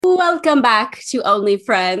Welcome back to Only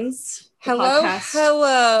Friends, the Hello, podcast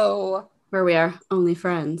hello. where we are only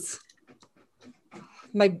friends.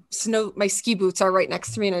 My ski boots are right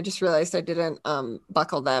next to me, and I just realized I didn't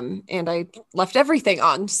buckle them, and I left everything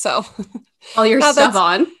on. So All your now stuff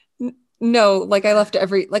on. no, like I left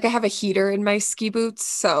I have a heater in my ski boots,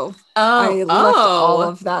 so I Oh, left all oh.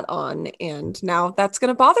 of that on, and now that's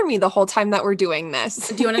gonna bother me the whole time that we're doing this.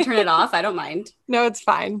 Do you want to turn it off? I don't mind. No, it's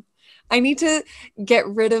fine. I need to get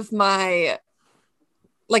rid of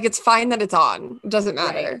it's fine that it's on. It doesn't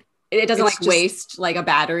matter. Right. It doesn't It's like just waste like a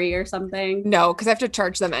battery or something. no, because I have to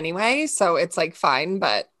charge them anyway, so it's like fine,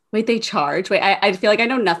 but Wait, they charge? Wait, I feel like I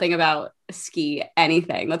know nothing about ski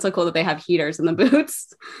anything. That's so cool that they have heaters in the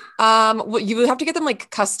boots. well, you have to get them like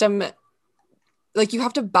custom, like you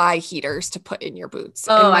have to buy heaters to put in your boots.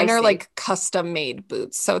 Oh, And I mine are see. like custom made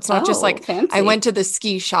boots. So it's not just Oh, like fancy. I went to the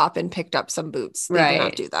ski shop and picked up some boots. They do not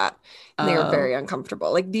Right. do that. And they are Oh. very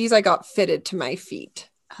uncomfortable. Like these I got fitted to my feet.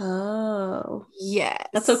 Oh. Yes.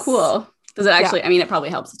 That's so cool. Does it actually, I mean, it probably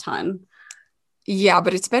helps a ton. Yeah,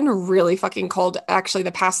 but it's been really fucking cold. Actually,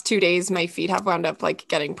 the past 2 days, my feet have wound up like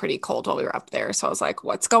getting pretty cold while we were up there. So I was like,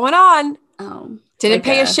 what's going on? Oh. Didn't Like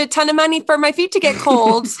pay a shit ton of money for my feet to get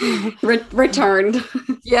cold. Returned.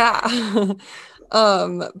 Yeah.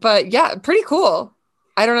 But yeah, pretty cool.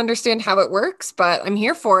 I don't understand how it works, but I'm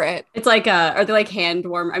here for it. It's like are they like hand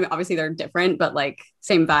warmer? I mean, obviously they're different, but like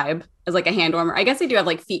same vibe as like a hand warmer. I guess they do have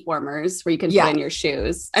like feet warmers where you can Yeah. put in your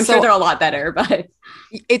shoes. I'm So- sure they're a lot better, but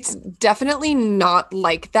It's definitely not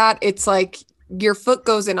like that. It's like your foot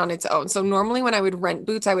goes in on its own. So normally when I would rent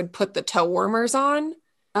boots, I would put the toe warmers on,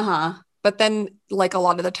 uh-huh. but then like a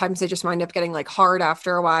lot of the times they just wind up getting like hard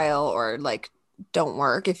after a while or like don't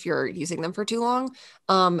work if you're using them for too long.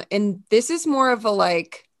 And this is more of a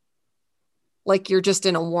like you're just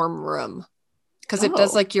in a warm room because it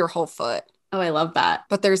does Oh. like your whole foot. Oh, I love that.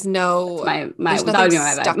 But there's no My there's that nothing would be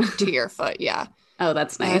my stuck vibe. to your foot. Yeah. Oh,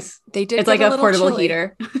 that's nice. They did It's get like a a little portable chilly.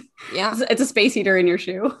 heater. Yeah. It's a space heater in your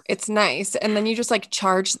shoe. It's nice. And then you just like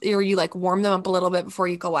charge or you like warm them up a little bit before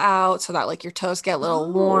you go out so that like your toes get a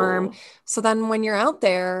little warm. Oh. So then when you're out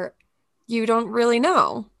there, you don't really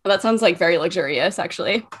know. Well, that sounds like very luxurious,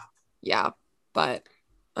 actually. Yeah. But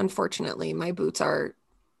unfortunately, my boots are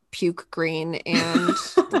puke green and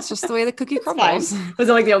that's just the way the cookie It's crumbles. fine. Was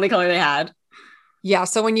it like the only color they had? Yeah.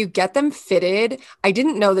 So when you get them fitted, I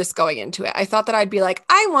didn't know this going into it. I thought that I'd be like,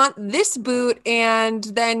 I want this boot. And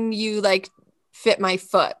then you like fit my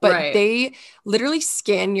foot. But Right. they literally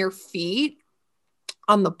scan your feet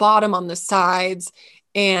on the bottom, on the sides.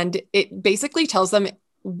 And it basically tells them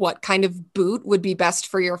what kind of boot would be best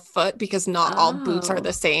for your foot because not all boots are Oh.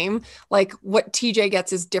 the same. Like what TJ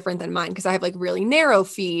gets is different than mine because I have like really narrow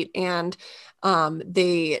feet and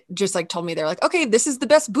they just like told me they're like, okay, this is the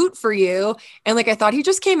best boot for you. And like I thought he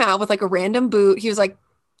just came out with like a random boot. He was like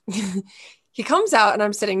he comes out and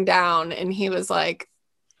I'm sitting down and he was like,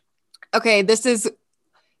 okay, this is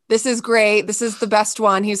great. This is the best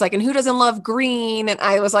one. He's like, and who doesn't love green? And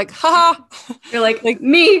I was like, ha. You're like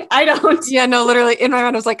me. I don't. Yeah, no, literally in my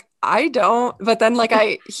mind, I was like, I don't. But then like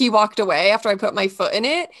he walked away after I put my foot in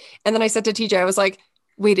it. And then I said to TJ, I was like,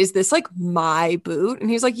 wait, is this like my boot? And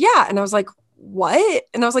he was like, yeah. And I was like, what?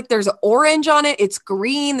 And I was like, there's orange on it. It's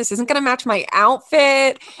green. This isn't going to match my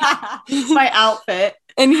outfit. My outfit.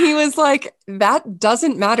 And he was like, that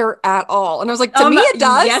doesn't matter at all. And I was like, to me, it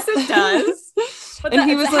does. Yes, it does. But And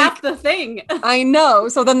he was half the thing. I know.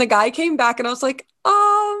 So then the guy came back and I was like,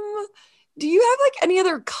 do you have like any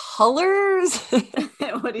other colors?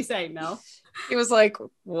 What do you say? No. He was like,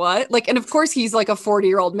 what? Like, and of course he's like a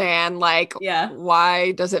 40-year-old man. Like, Yeah.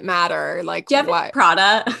 why does it matter? Like, Do you have why?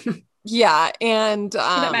 Prada? Yeah. And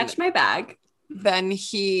That matched my bag. then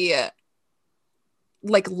he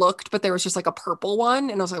like looked, but there was just like a purple one.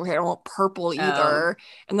 And I was like, okay, I don't want purple either.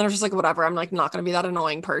 And then I was just like, whatever. I'm like not going to be that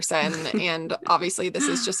annoying person. And obviously this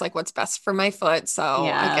is just like what's best for my foot. So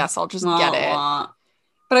I guess I'll just get it. Wah.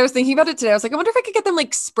 But I was thinking about it today. I was like, I wonder if I could get them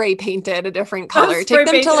like spray painted a different color. Spray Take them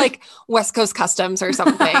to painted. like West Coast Customs or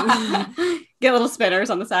something. Get little spinners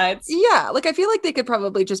on the sides. Yeah, like I feel like they could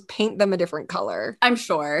probably just paint them a different color. I'm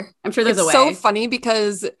sure there's It's a way. so funny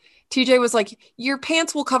because TJ was like, your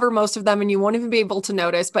pants will cover most of them and you won't even be able to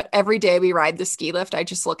notice. But every day we ride the ski lift, I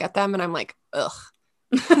just look at them and I'm like, ugh.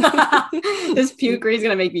 This puke green is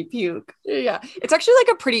gonna make me puke. Yeah. It's actually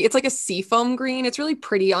like it's like a seafoam green. It's really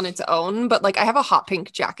pretty on its own, but like I have a hot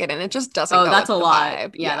pink jacket and it just doesn't go That's a with the lot.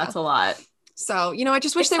 vibe. Yeah, that's a lot. So, I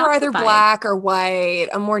just wish It's they not were the either vibe. black or white,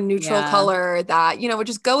 a more neutral Yeah. color that, would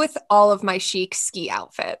just go with all of my chic ski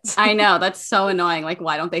outfits. I know, that's so annoying. Like,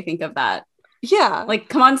 why don't they think of that? Yeah. Like,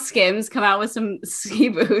 come on, Skims, come out with some ski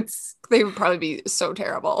boots. They would probably be so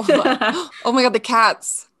terrible. But, oh my God, the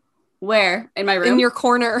cats Where? In my room? in your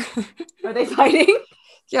corner. Are they fighting?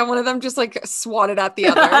 Yeah, one of them just like swatted at the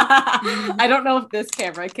other. I don't know if this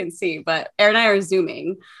camera can see, but Erin and I are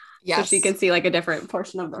zooming. Yes. So she can see like a different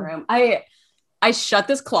portion of the room. I shut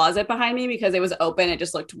this closet behind me because it was open. It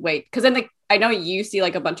just looked because in I know you see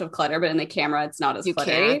like a bunch of clutter, but in the camera, it's not as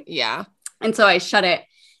cluttery. Yeah. And so I shut it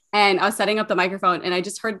and I was setting up the microphone and I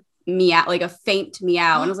just heard meow, like a faint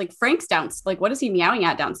meow. And I was like, Frank's down. Like, what is he meowing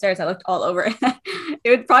at downstairs? I looked all over. It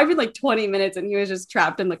would probably be like 20 minutes and he was just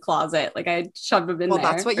trapped in the closet. Like I shoved him in there.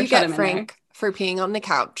 Well, that's what you get, Frank, for peeing on the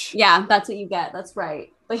couch. Yeah, that's what you get. That's right.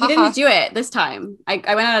 But he didn't do it this time. I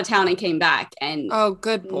went out of town and came back and oh,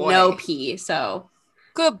 good boy. No pee. So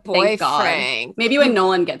good boy, Frank. Maybe when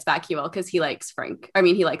Nolan gets back, he will, because he likes Frank. I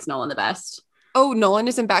mean, he likes Nolan the best. Oh, Nolan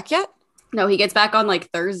isn't back yet? No, he gets back on like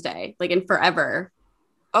Thursday, like in forever.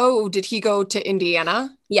 Oh, did he go to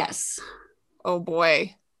Indiana? Yes. Oh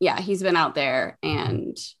boy. Yeah, he's been out there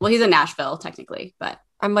and he's in Nashville technically, but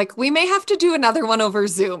I'm like, we may have to do another one over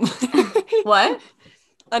Zoom. What?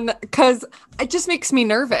 Because it just makes me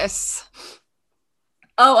nervous.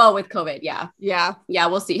 Oh, with COVID. Yeah. Yeah. Yeah.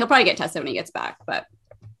 We'll see. He'll probably get tested when he gets back, but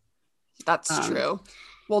that's true.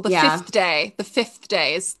 Well, the fifth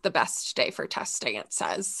day is the best day for testing, it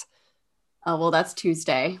says. Oh, well, that's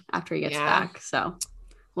Tuesday after he gets back. So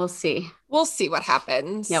we'll see. We'll see what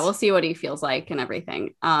happens. Yeah. We'll see what he feels like and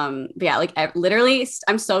everything. But yeah, like literally,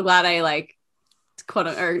 I'm so glad I like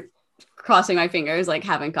crossing my fingers, like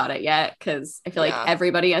haven't got it yet. Cause I feel like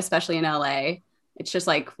everybody, especially in LA, it's just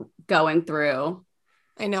like going through.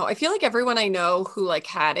 I know. I feel like everyone I know who like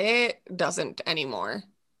had it doesn't anymore.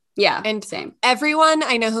 Yeah. And same. Everyone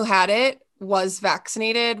I know who had it was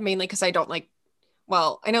vaccinated, mainly because I don't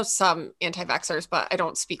I know some anti-vaxxers, but I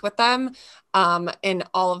don't speak with them. And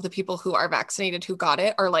all of the people who are vaccinated who got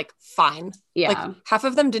it are like fine. Yeah. Like half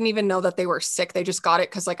of them didn't even know that they were sick. They just got it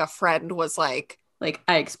because like a friend was like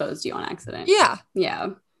I exposed you on accident. Yeah. Yeah.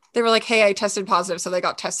 They were like, hey, I tested positive. So they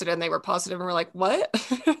got tested and they were positive. And we're like, what?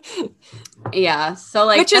 Yeah. So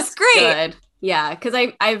like, which is great. Good. Yeah. Cause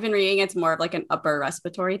I've been reading it's more of like an upper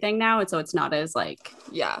respiratory thing now. And so it's not as like,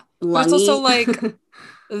 yeah. Lungy. But it's also like,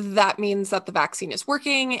 that means that the vaccine is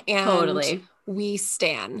working and totally we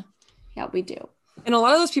stan. Yeah, we do. And a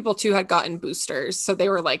lot of those people too had gotten boosters. So they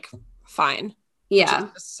were like, fine. Yeah.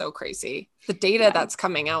 Which is so crazy. The data that's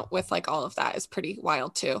coming out with like all of that is pretty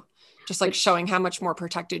wild too. Just like showing how much more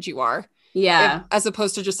protected you are. Yeah. As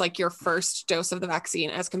opposed to just like your first dose of the vaccine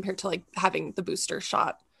as compared to like having the booster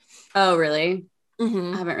shot. Oh, really?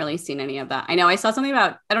 Mm-hmm. I haven't really seen any of that. I know I saw something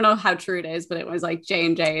about, I don't know how true it is, but it was like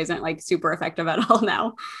J&J isn't like super effective at all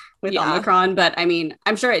now with Omicron. But I mean,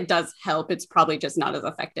 I'm sure it does help. It's probably just not as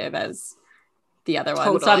effective as the other one.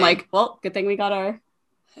 Totally. So I'm like, well, good thing we got our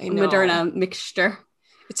Moderna mixture.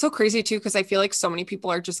 It's so crazy too, because I feel like so many people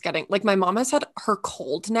are just getting, like my mom has had her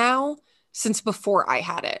cold now since before I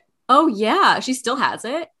had it. Oh yeah, she still has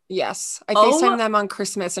it? Yes. I FaceTimed them on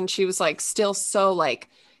Christmas and she was like still so like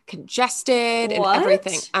congested and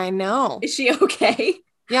everything. I know. Is she okay?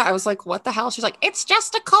 Yeah, I was like, what the hell? She's like, it's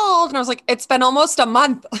just a cold. And I was like, it's been almost a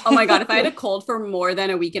month. Oh my God, if I had a cold for more than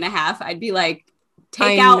a week and a half, I'd be like,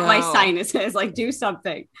 take out my sinuses, like do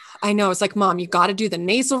something. I know. It's like, Mom, you got to do the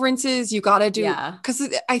nasal rinses. You got to do, because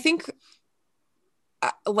I think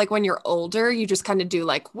like when you're older, you just kind of do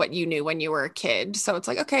like what you knew when you were a kid. So it's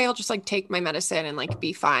like, okay, I'll just like take my medicine and like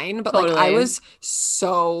be fine. But like I was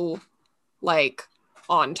so like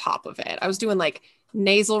on top of it. I was doing like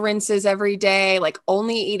nasal rinses every day, like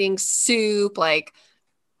only eating soup, like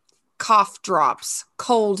cough drops,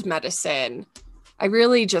 cold medicine. I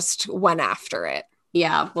really just went after it.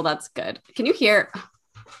 Yeah, well, that's good. Can you hear?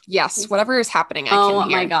 Yes, whatever is happening, I can hear. Oh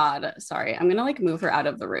my God. Sorry. I'm going to like move her out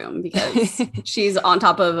of the room because she's on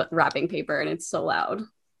top of wrapping paper and it's so loud.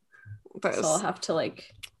 So I'll have to like.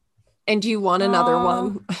 And you want another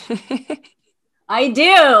one? I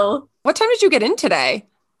do. What time did you get in today?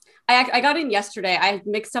 I got in yesterday. I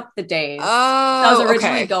mixed up the days. Oh, I was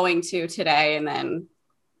originally going to today. And then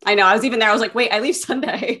I know I was even there. I was like, wait, I leave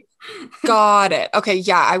Sunday. Got it. Okay.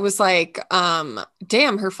 Yeah. I was like,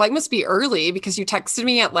 damn, her flight must be early because you texted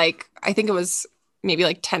me at like, I think it was maybe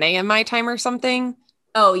like 10 a.m. my time or something.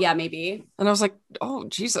 Oh yeah, maybe. And I was like, oh,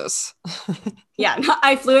 Jesus. Yeah.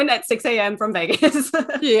 I flew in at 6 a.m. from Vegas.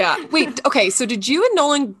 Yeah. Wait, okay. So did you and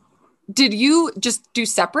Nolan, did you just do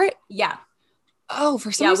separate? Yeah. Oh,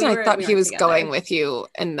 for some reason I thought he was going with you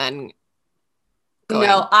and then going.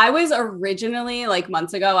 No, I was originally like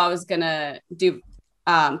months ago, I was going to do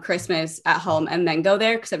Christmas at home and then go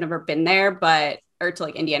there because I've never been there, or to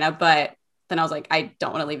like Indiana, but then I was like, I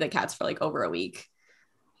don't want to leave the cats for like over a week.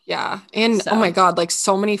 Yeah. And oh my God, like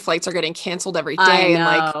so many flights are getting canceled every day. And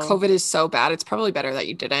like COVID is so bad. It's probably better that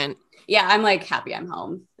you didn't. Yeah. I'm like happy I'm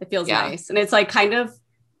home. It feels nice. And it's like kind of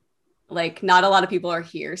like not a lot of people are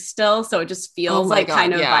here still. So it just feels like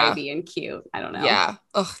kind of vibey and cute. I don't know. Yeah.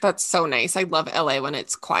 Oh, that's so nice. I love LA when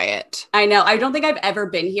it's quiet. I know. I don't think I've ever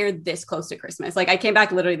been here this close to Christmas. Like I came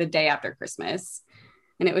back literally the day after Christmas.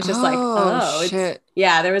 And it was just shit.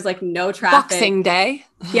 Yeah, there was like no traffic. Boxing Day.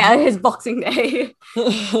 Yeah, it is Boxing Day.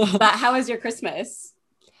 But how was your Christmas?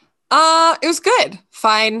 It was good.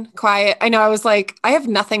 Fine, quiet. I know I was like, I have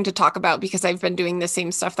nothing to talk about because I've been doing the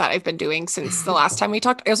same stuff that I've been doing since the last time we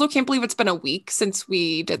talked. I also can't believe it's been a week since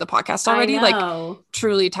we did the podcast already. Like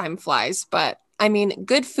truly time flies. But I mean,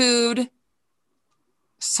 good food.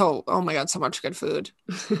 So, oh my God, so much good food.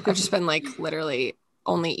 I've just been like literally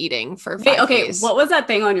only eating for 5 days. What was that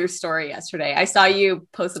thing on your story yesterday? I saw you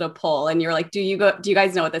posted a poll and you were like, do you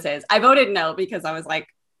guys know what this is? I voted no because I was like,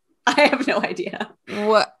 I have no idea.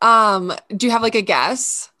 What do you have like a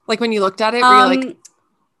guess? Like when you looked at it, were you like,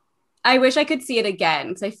 I wish I could see it again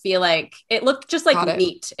because I feel like it looked just like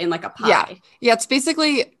meat in like a pie. Yeah, it's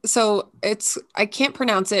basically I can't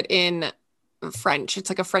pronounce it in French. It's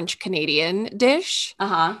like a French Canadian dish.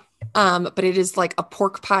 But it is like a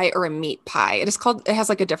pork pie or a meat pie. It has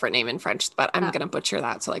like a different name in French, but I'm gonna butcher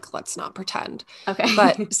that. So like, let's not pretend. Okay.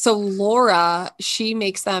 But so Laura, she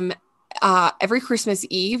makes them every Christmas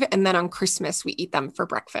Eve, and then on Christmas we eat them for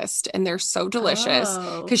breakfast, and they're so delicious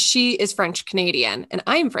because she is French Canadian and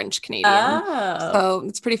I'm French Canadian. So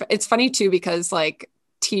it's it's funny too because like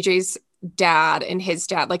TJ's dad and his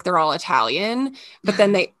dad, like they're all Italian, but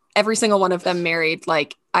then every single one of them married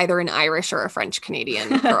like either an Irish or a French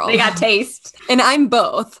Canadian girl. They got taste. And I'm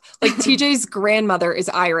both. Like TJ's grandmother is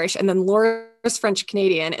Irish, and then Laura's French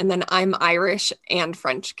Canadian, and then I'm Irish and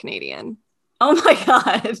French Canadian. Oh my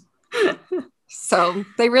God. So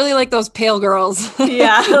they really like those pale girls.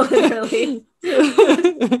 Yeah, literally.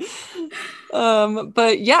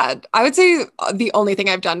 But yeah, I would say the only thing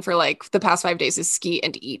I've done for like the past 5 days is ski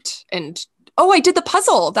and eat. And I did the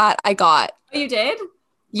puzzle that I got. Oh, you did?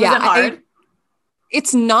 Yeah. Was it hard?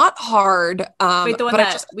 It's not hard. Wait, the one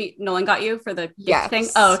that Nolan got you for the thing?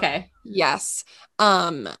 Oh, okay. Yes.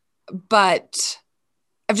 But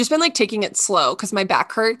I've just been like taking it slow because my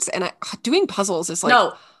back hurts, and doing puzzles is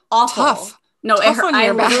like awful. Tough. No, I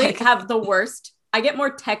literally have the worst. I get more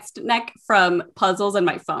text neck from puzzles and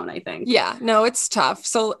my phone, I think. Yeah, no, it's tough.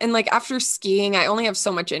 So, and like after skiing, I only have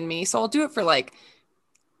so much in me. So I'll do it for like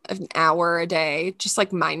an hour a day, just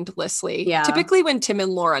like mindlessly. Yeah. Typically when Tim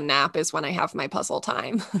and Laura nap is when I have my puzzle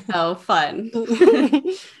time. Oh, fun.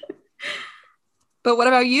 But what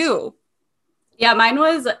about you? Yeah,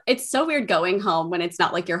 it's so weird going home when it's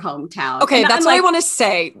not like your hometown. Okay, that's what I want to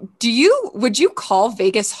say. Would you call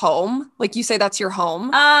Vegas home? Like you say that's your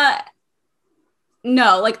home?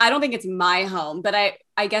 No, like I don't think it's my home, but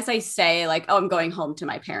I guess I say like, oh, I'm going home to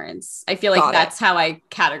my parents. I feel like that's how I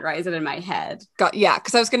categorize it in my head. Yeah,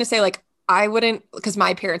 because I was going to say like, I wouldn't, because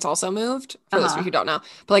my parents also moved, for those of you who don't know,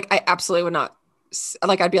 but like I absolutely would not,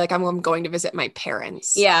 like I'd be like, I'm going to visit my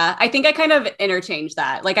parents. Yeah, I think I kind of interchange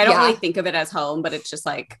that. Like I don't really think of it as home, but it's just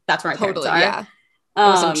like, that's where my parents are. Yeah, I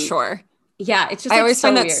wasn't sure. Yeah, it's just I always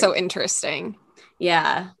find that so interesting.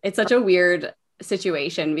 Yeah, it's such a weird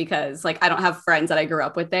situation because like I don't have friends that I grew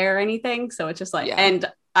up with there or anything. So it's just like,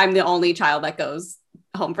 and I'm the only child that goes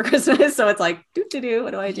home for Christmas. So it's like, what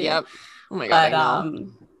do I do? Yep. Oh my God. But,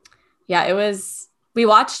 yeah, we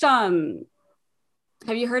watched, have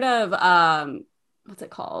you heard of, what's it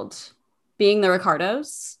called? Being the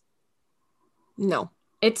Ricardos? No.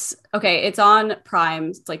 It's on Prime.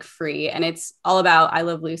 It's like free. And it's all about I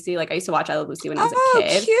Love Lucy. Like I used to watch I Love Lucy when I was a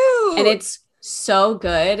kid. Cute. And it's so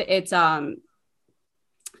good. It's,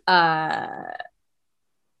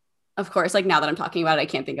 of course, like now that I'm talking about it, I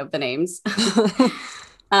can't think of the names.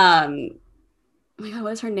 Oh my God,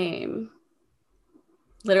 what is her name?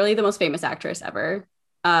 Literally the most famous actress ever.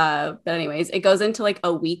 But anyways, it goes into like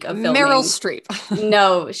a week of filming. Meryl Streep.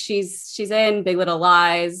 No, she's in Big Little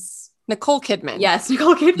Lies. Nicole Kidman. Yes,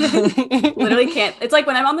 Nicole Kidman. Literally can't. It's like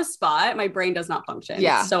when I'm on the spot, my brain does not function.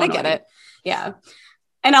 Yeah, it's so I annoying. get it. Yeah.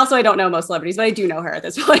 And also I don't know most celebrities, but I do know her at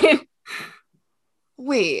this point.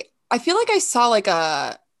 Wait, I feel like I saw like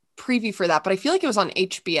a preview for that, but I feel like it was on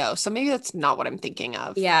HBO. So maybe that's not what I'm thinking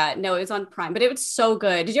of. Yeah, no, it was on Prime, but it was so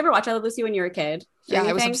good. Did you ever watch I Love Lucy when you were a kid? Yeah,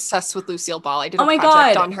 I was obsessed with Lucille Ball. I did a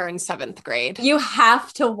project on her in 7th grade. You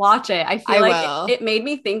have to watch it. I feel like it made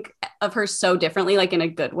me think of her so differently, like in a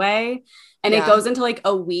good way. And it goes into like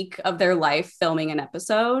a week of their life filming an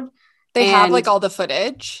episode. They have like all the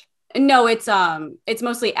footage. No, it's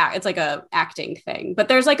mostly it's like a acting thing, but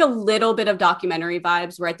there's like a little bit of documentary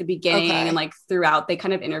vibes where at the beginning and like throughout they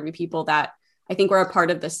kind of interview people that I think were a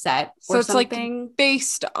part of the set so or it's something. like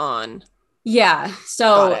based on. Yeah.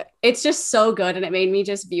 So it's just so good. And it made me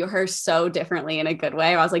just view her so differently in a good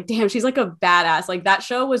way. I was like, damn, she's like a badass. Like that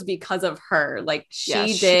show was because of her. Like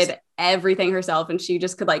she did everything herself and she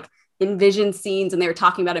just could like envision scenes and they were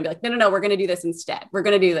talking about it and be like, no, we're going to do this instead. We're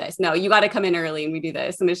going to do this. No, you got to come in early and we do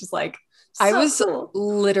this. And it's just like, so I was cool.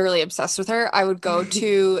 Literally obsessed with her. I would go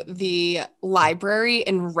to the library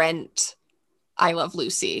and rent I Love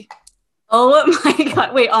Lucy. Oh my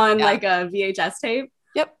God. Wait, on like a VHS tape?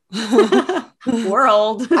 Yep.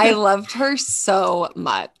 World. I loved her so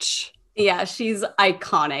much. Yeah, she's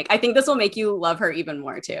iconic. I think this will make you love her even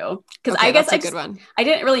more too. Because I guess that's a good one. I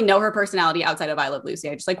didn't really know her personality outside of I Love Lucy.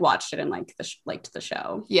 I just like watched it and like liked the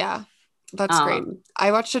show. Yeah, that's great.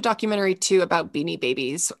 I watched a documentary too about Beanie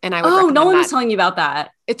Babies, and I would no one was telling you about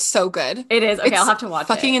that. It's so good. It is. Okay, I'll have to watch it.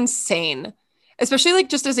 Fucking insane. Especially like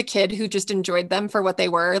just as a kid who just enjoyed them for what they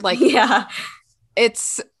were. Like, yeah,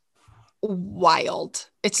 it's wild.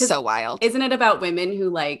 It's so wild. Isn't it about women who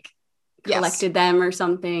like collected them or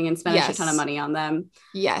something and spent a ton of money on them?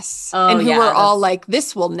 Yes. And who were all like,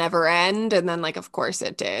 this will never end. And then like, of course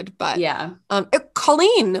it did. But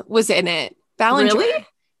Colleen was in it. Ballinger. Really?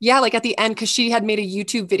 Yeah. Like at the end, cause she had made a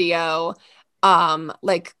YouTube video,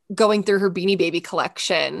 like going through her Beanie Baby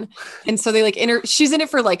collection. And so they like, she's in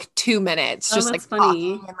it for like 2 minutes, just like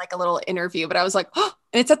funny and like a little interview. But I was like, oh,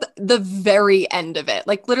 and it's at the very end of it,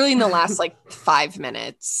 like literally in the last like 5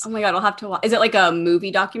 minutes. Oh my God, I'll have to watch. Is it like a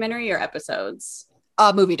movie documentary or episodes?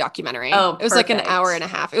 A movie documentary. Oh, it was like an hour and a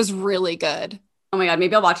half. It was really good. Oh my God,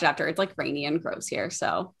 maybe I'll watch it after. It's like rainy and gross here.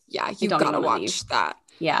 So yeah, you gotta watch that.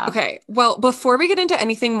 Yeah. Okay. Well, before we get into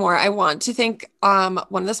anything more, I want to thank one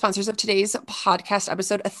of the sponsors of today's podcast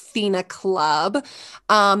episode, Athena Club.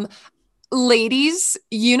 Ladies,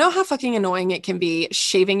 you know how fucking annoying it can be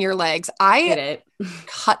shaving your legs. I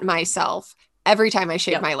cut myself every time I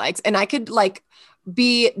shave my legs, and I could like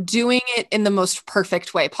be doing it in the most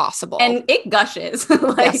perfect way possible. And it gushes.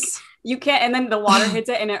 Like you can't, and then the water hits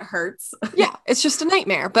it and it hurts. Yeah, it's just a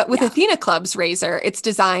nightmare. But with Athena Club's razor, it's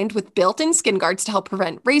designed with built-in skin guards to help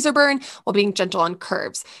prevent razor burn while being gentle on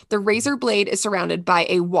curves. The razor blade is surrounded by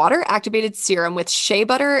a water-activated serum with shea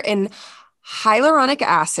butter and hyaluronic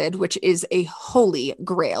acid, which is a holy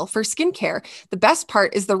grail for skincare. The best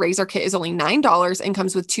part is the razor kit is only $9 and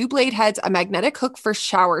comes with 2 blade heads, a magnetic hook for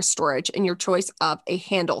shower storage, and your choice of a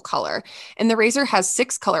handle color. And the razor has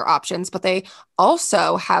 6 color options, but they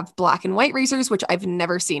also have black and white razors, which I've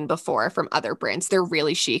never seen before from other brands. They're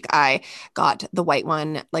really chic. I got the white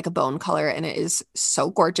one, like a bone color, and it is so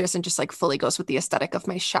gorgeous and just like fully goes with the aesthetic of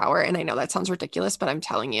my shower. And I know that sounds ridiculous, but I'm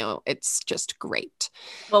telling you, it's just great.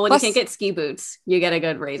 Well, when you can't get ski boots, you get a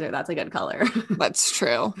good razor. That's a good color. That's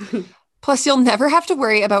true. Plus, you'll never have to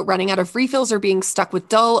worry about running out of refills or being stuck with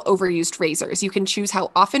dull, overused razors. You can choose how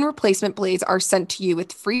often replacement blades are sent to you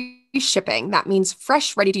with free shipping. That means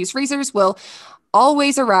fresh, ready-to-use razors will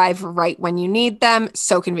always arrive right when you need them.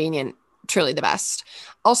 So convenient. Truly the best.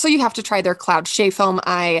 Also, you have to try their Cloud Shave Foam.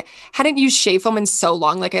 I hadn't used shave foam in so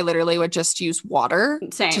long. Like I literally would just use water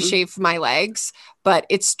to shave my legs, but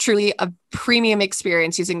it's truly a premium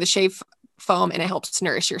experience using the shave foam, and it helps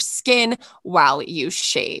nourish your skin while you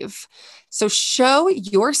shave. So show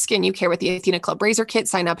your skin you care with the Athena Club Razor Kit.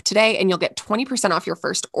 Sign up today and you'll get 20% off your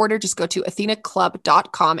first order. Just go to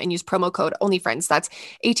athenaclub.com and use promo code OnlyFriends. That's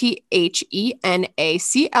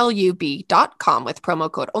ATHENACLUB.com with promo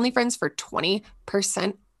code OnlyFriends for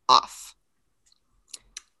 20% off.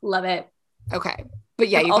 Love it. Okay. But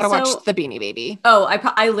yeah, you gotta watch the Beanie Baby. Oh,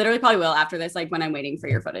 I literally probably will after this. Like when I'm waiting for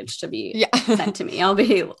your footage to be sent to me, I'll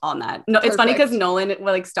be on that. No, it's funny because Nolan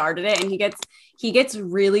like started it, and he gets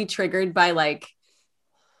really triggered by like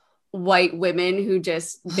white women who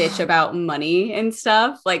just bitch about money and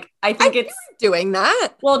stuff. Like I think it's doing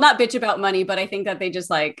that. Well, not bitch about money, but I think that they just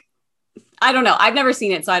like, I don't know. I've never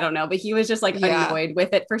seen it, so I don't know. But he was just like annoyed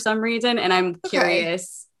with it for some reason, and I'm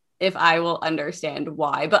curious if I will understand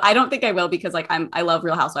why, but I don't think I will because like I love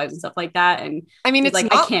Real Housewives and stuff like that. And I mean, it's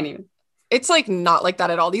like, not, I can't even. It's like not like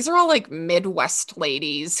that at all. These are all like Midwest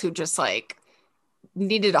ladies who just like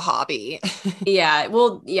needed a hobby. Yeah.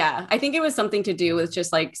 Well, yeah. I think it was something to do with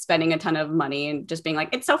just like spending a ton of money and just being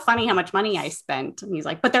like, it's so funny how much money I spent. And he's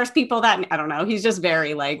like, but the's people that, I don't know. He's just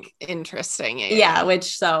very like interesting. Yeah.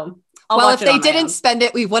 Which so. Well, if they didn't spend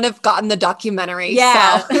it, we wouldn't have gotten the documentary.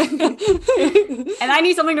 Yeah. So. And I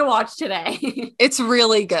need something to watch today. It's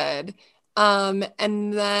really good. And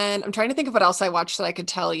then I'm trying to think of what else I watched that I could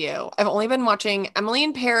tell you. I've only been watching Emily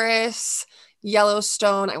in Paris,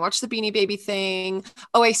 Yellowstone. I watched the Beanie Baby thing.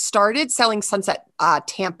 Oh, I started Selling Sunset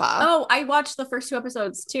Tampa. Oh, I watched the first 2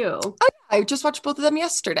 episodes too. Oh, yeah. I just watched both of them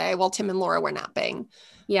yesterday while Tim and Laura were napping.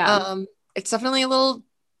 Yeah. It's definitely a little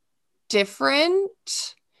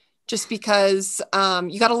different just because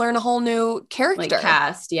you got to learn a whole new character. Like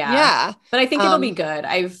cast, yeah. Yeah. But I think it'll be good.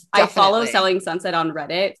 I follow Selling Sunset on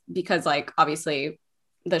Reddit because like obviously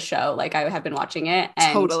the show, like I have been watching it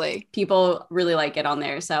and totally people really like it on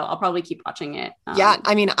there. So I'll probably keep watching it. Yeah.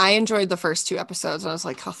 I mean, I enjoyed the first 2 episodes and I was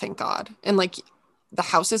like, oh, thank God. And like the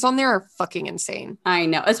houses on there are fucking insane. I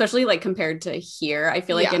know, especially like compared to here. I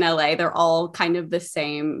feel like in LA, they're all kind of the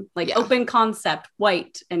same, like open concept,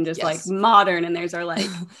 white and just like modern. And theirs are like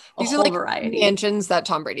these are like variety mansions that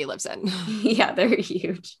Tom Brady lives in. Yeah, they're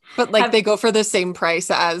huge. But like they go for the same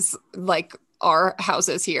price as like our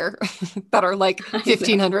houses here that are like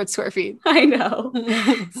 1,500 square feet. I know.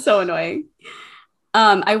 So annoying.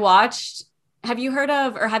 I watched, have you heard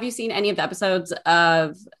of, or have you seen any of the episodes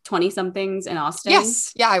of 20 somethings in Austin?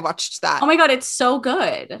 Yes. Yeah. I watched that. Oh my God. It's so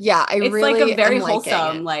good. Yeah. It's really like a very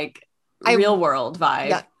wholesome, like real world vibe.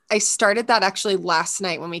 Yeah. I started that actually last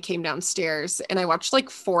night when we came downstairs and I watched like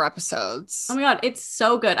 4 episodes. Oh my God. It's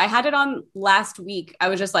so good. I had it on last week. I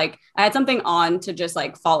was just like, I had something on to just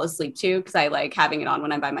like fall asleep to because I like having it on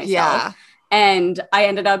when I'm by myself. Yeah. And I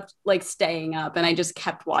ended up like staying up and I just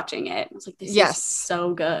kept watching it. I was like, this is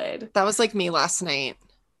so good. That was like me last night.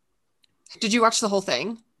 Did you watch the whole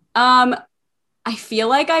thing? I feel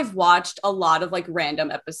like I've watched a lot of like random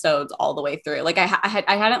episodes all the way through. Like I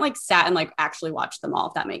hadn't like sat and like actually watched them all,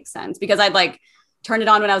 if that makes sense, because I'd like turn it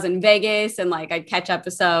on when I was in Vegas and like I'd catch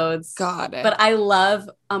episodes. Got it. But I love,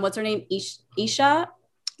 what's her name? Isha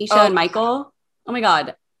and Michael. Oh my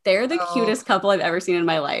God. They're the cutest couple I've ever seen in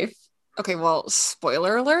my life. Okay. Well,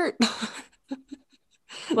 spoiler alert.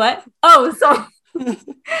 What? Oh, so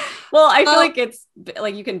well, I feel like it's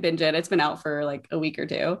like you can binge it. It's been out for like a week or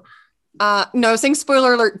 2. No, saying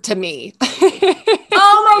spoiler alert to me.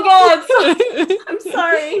 Oh my God. I'm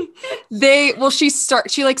sorry.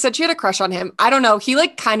 She like said she had a crush on him. I don't know. He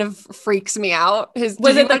like kind of freaks me out.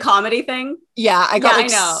 Was it the comedy thing? Yeah. I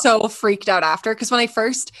got so freaked out after. Cause when they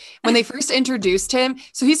first introduced him,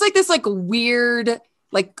 so he's like this like weird,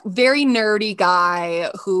 like very nerdy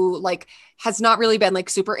guy who like has not really been like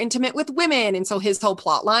super intimate with women. And so his whole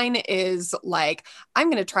plot line is like, I'm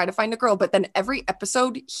going to try to find a girl. But then every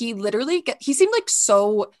episode, he seemed like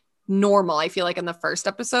so normal, I feel like in the first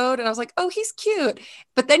episode. And I was like, oh, he's cute.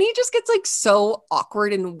 But then he just gets like so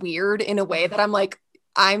awkward and weird in a way that I'm like,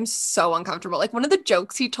 I'm so uncomfortable. Like one of the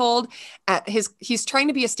jokes he told he's trying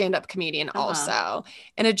to be a stand-up comedian also.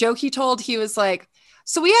 And a joke he told, he was like,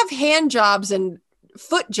 so we have hand jobs and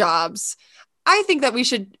foot jobs. I think that we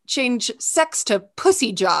should change sex to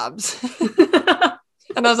pussy jobs.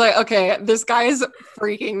 And I was like, okay, this guy is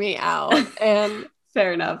freaking me out. And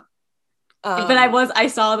fair enough. But I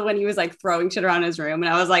saw when he was like throwing shit around his room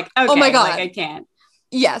and I was like, okay, oh my God, like, I can't.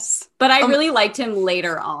 Yes. But I really liked him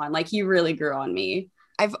later on. Like he really grew on me.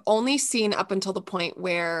 I've only seen up until the point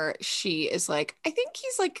where she is like, I think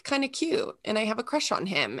he's like kind of cute and I have a crush on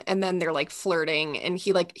him. And then they're like flirting and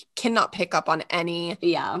he like cannot pick up on any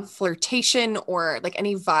flirtation or like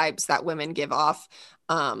any vibes that women give off.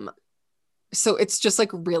 So it's just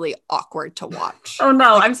like really awkward to watch. Oh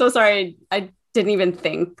no, like, I'm so sorry. I didn't even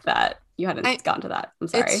think that you hadn't gotten to that. I'm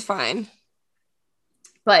sorry. It's fine.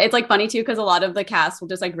 But it's like funny too, because a lot of the cast will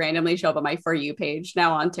just like randomly show up on my For You page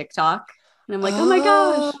now on TikTok. And I'm like, oh my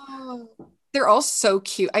gosh. They're all so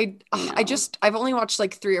cute. I've only watched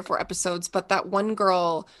like 3 or 4 episodes, but that one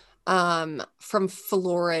girl from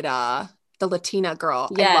Florida, the Latina girl,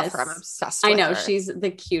 I love her. I'm obsessed with her. I know, she's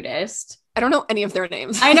the cutest. I don't know any of their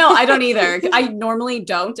names. I know, I don't either. I normally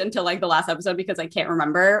don't until like the last episode because I can't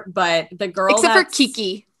remember. But the girl except for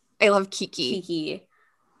Kiki. I love Kiki.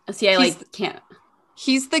 See, I can't.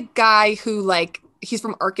 He's the guy who like he's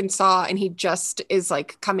from Arkansas and he just is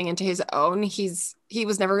like coming into his own. He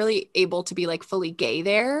was never really able to be like fully gay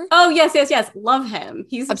there. Oh, yes. Love him.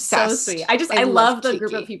 He's obsessed. So sweet. I love the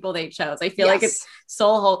group of people they chose. I feel like it's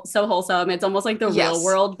so wholesome. It's almost like the real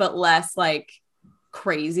world, but less like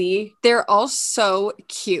crazy. They're all so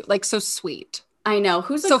cute, like so sweet. I know.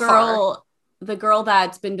 Who's the girl? The girl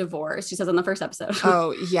that's been divorced, she says in the first episode.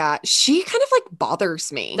 Oh, yeah. She kind of like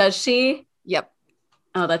bothers me. Does she? Yep.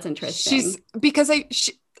 Oh, that's interesting.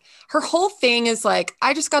 Her whole thing is like,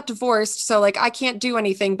 I just got divorced, so like I can't do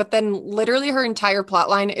anything. But then literally her entire plot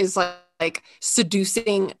line is like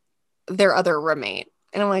seducing their other roommate.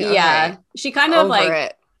 And I'm like, yeah, she kind of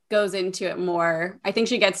like goes into it more. I think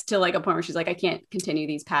she gets to like a point where she's like, I can't continue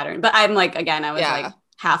these patterns. But I'm like, again, I was like,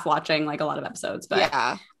 half watching like a lot of episodes, but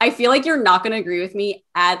yeah. I feel like you're not going to agree with me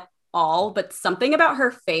at all, but something about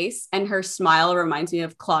her face and her smile reminds me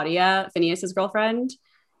of Claudia, Phineas's girlfriend.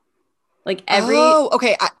 Like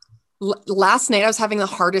okay. Last night I was having the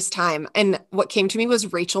hardest time, and what came to me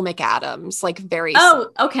was Rachel McAdams, like very. Oh,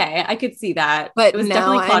 okay, I could see that, but it was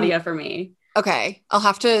definitely Claudia for me. Okay, I'll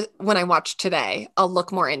have to, when I watch today, I'll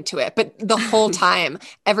look more into it. But the whole time,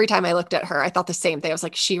 every time I looked at her, I thought the same thing. I was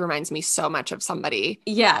like, she reminds me so much of somebody.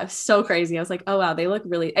 Yeah, so crazy. I was like, oh wow, they look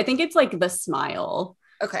really. I think it's like the smile.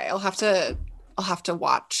 Okay, I'll have to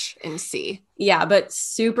watch and see. Yeah, but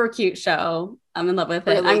super cute show. I'm in love with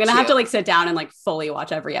it. Really I'm gonna have to cute. like sit down and like fully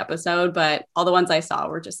watch every episode, but all the ones I saw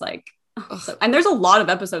were just like, and there's a lot of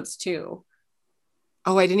episodes too.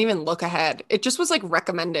 Oh, I didn't even look ahead. It just was like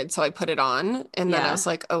recommended, so I put it on, and then I was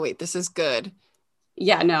like, oh wait, this is good.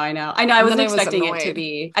 Yeah, no, I know. I wasn't expecting it to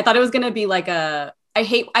be. I thought it was gonna be like I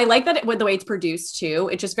like that with the way it's produced too.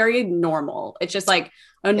 It's just very normal. It's just like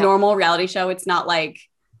a normal reality show. It's not like,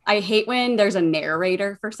 I hate when there's a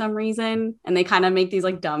narrator for some reason and they kind of make these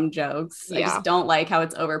like dumb jokes. I just don't like how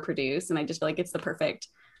it's overproduced, and I just feel like it's the perfect.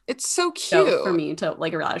 It's so cute for me to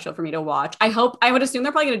like, a reality show for me to watch. I would assume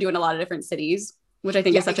they're probably gonna do it in a lot of different cities, which I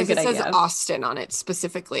think is such a good idea. It says Austin on it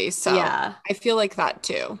specifically, so yeah, I feel like that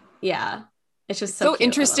too. Yeah, it's just so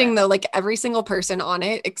interesting though. Like every single person on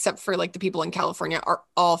it, except for like the people in California, are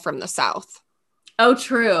all from the South. Oh,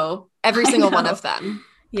 true. Every single one of them.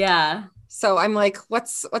 Yeah. So I'm like,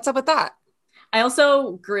 what's up with that? I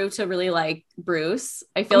also grew to really like Bruce.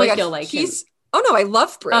 I feel like you'll like him. Oh no, I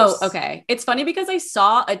love Bruce. Oh, okay. It's funny because I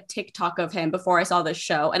saw a TikTok of him before I saw this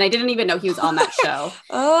show, and I didn't even know he was on that show.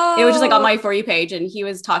 It was just like on my For You page, and he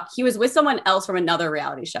was with someone else from another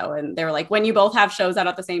reality show, and they were like, when you both have shows out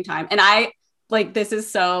at the same time. And I like, this is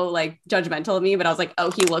so like judgmental of me, but I was like,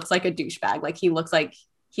 oh, he looks like a douchebag. Like he looks like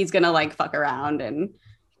he's gonna like fuck around and.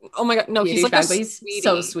 Oh my God. No, he's like he's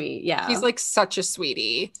so sweet. Yeah. He's like such a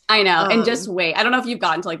sweetie. I know. And just wait. I don't know if you've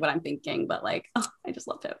gotten to like what I'm thinking, but like, I just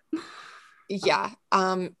loved him. Yeah.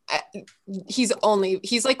 He's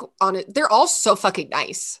like on it. They're all so fucking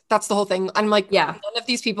nice. That's the whole thing. I'm like, none of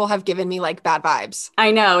these people have given me like bad vibes. I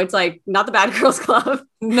know. It's like not the Bad Girls Club.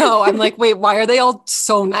 No, I'm like, wait, why are they all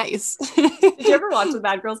so nice? Did you ever watch the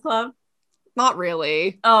Bad Girls Club? Not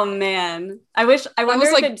really. Oh man. I wonder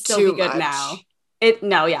if it'd still be good now.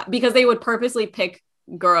 Because they would purposely pick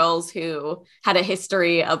girls who had a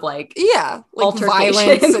history of like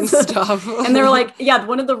violence and stuff. And they were like,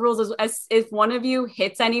 one of the rules is if one of you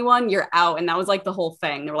hits anyone, you're out. And that was like the whole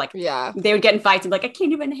thing. They were like, they would get in fights and be like, I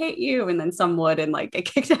can't even hit you. And then some would and like get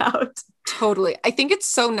kicked out. Totally. I think it's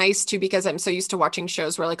so nice too, because I'm so used to watching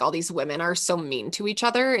shows where like all these women are so mean to each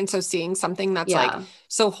other. And so seeing something that's like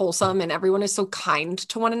so wholesome and everyone is so kind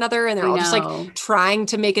to one another and they're all just like trying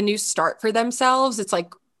to make a new start for themselves. It's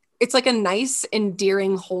like a nice,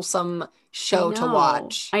 endearing, wholesome show to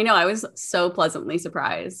watch. I know. I was so pleasantly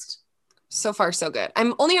surprised. So far, so good.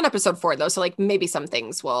 I'm only on episode 4 though. So like maybe some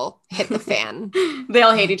things will hit the fan. They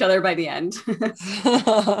all hate each other by the end.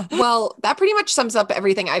 Well, that pretty much sums up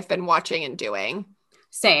everything I've been watching and doing.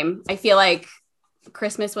 Same. I feel like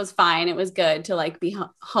Christmas was fine. It was good to like be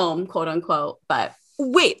home, quote unquote, but.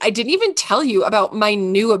 Wait, I didn't even tell you about my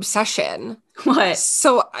new obsession. What?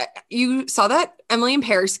 So you saw that Emily in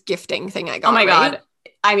Paris gifting thing I got. Oh my God.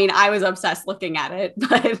 I mean, I was obsessed looking at it,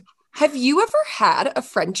 but. Have you ever had a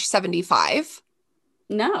French 75?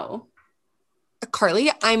 No. Carly,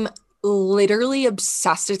 I'm literally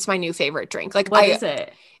obsessed. It's my new favorite drink. Like, what is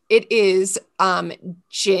it? It is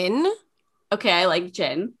gin. Okay, I like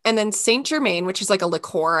gin. And then Saint Germain, which is like a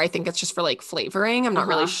liqueur. I think it's just for like flavoring. I'm not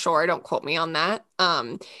really sure. Don't quote me on that.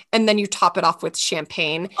 And then you top it off with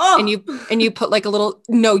champagne. Oh. And you put like a little.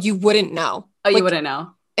 No, you wouldn't know. Oh, like, you wouldn't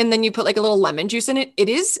know. And then you put like a little lemon juice in it. It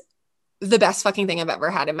is the best fucking thing I've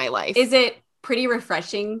ever had in my life. Is it pretty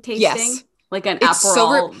refreshing tasting? Yes. Like an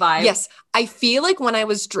Aperol vibe? Yes. I feel like when I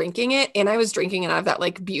was drinking it, and I was drinking it out of that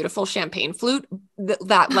like beautiful champagne flute,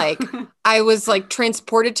 that like I was like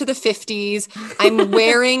transported to the 50s. I'm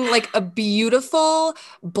wearing like a beautiful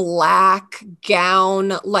black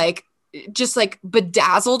gown, like just like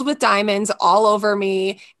bedazzled with diamonds all over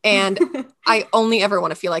me. And I only ever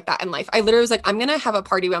want to feel like that in life. I literally was like, I'm going to have a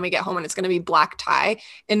party when we get home and it's going to be black tie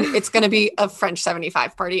and it's going to be a French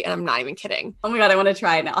 75 party. And I'm not even kidding. Oh my God. I want to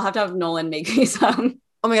try it now. I'll have to have Nolan make me some.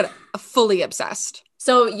 Oh my God. Fully obsessed.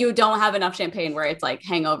 So you don't have enough champagne where it's like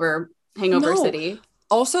hangover no. City.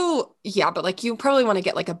 Also, yeah, but like you probably want to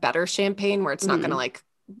get like a better champagne where it's not going to like,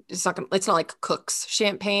 it's not like Cook's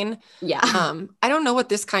champagne. Yeah. I don't know what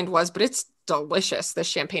this kind was, but it's delicious. This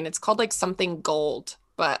champagne. It's called like something gold.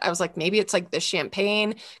 but I was like, maybe it's like the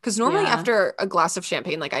champagne. Cause normally after a glass of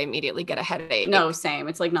champagne, like I immediately get a headache. No, same.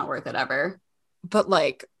 It's like not worth it ever. But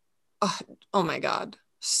like, oh my God,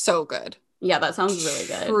 so good. Yeah, that sounds really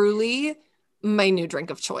good. Truly my new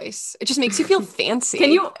drink of choice. It just makes you feel fancy.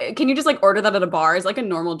 Can you just like order that at a bar as like a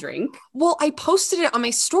normal drink? Well, I posted it on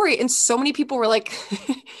my story and so many people were like,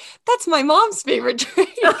 that's my mom's favorite drink.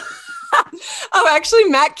 Oh, actually,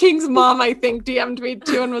 Matt King's mom, I think, DM'd me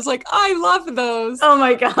too and was like, I love those. Oh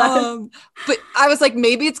my God. But I was like,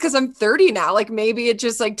 maybe it's because I'm 30 now. Like maybe it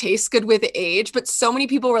just like tastes good with age. But so many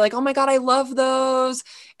people were like, oh my God, I love those.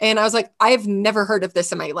 And I was like, I've never heard of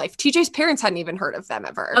this in my life. TJ's parents hadn't even heard of them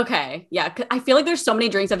ever. Okay. Yeah. I feel like there's so many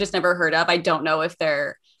drinks I've just never heard of. I don't know if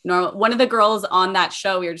they're normal. One of the girls on that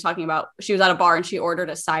show we were just talking about, she was at a bar and she ordered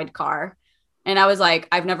a sidecar. And I was like,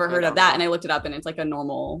 I've never heard of that. And I looked it up and it's like a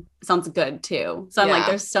normal, sounds good too. So I'm like,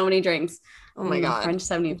 there's so many drinks. Oh my God. French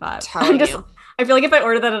 75. I feel like if I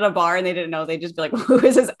ordered that at a bar and they didn't know, they'd just be like, who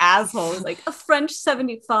is this asshole? It's like a French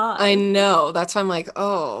 75. I know. That's why I'm like,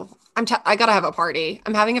 oh, I gotta have a party.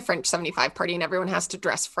 I'm having a French 75 party and everyone has to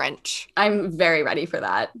dress French. I'm very ready for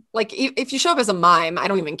that. Like if you show up as a mime, I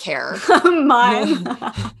don't even care. Mime.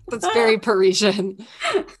 That's very Parisian.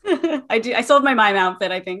 I still have my mime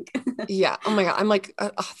outfit, I think. Yeah. Oh my God. I'm like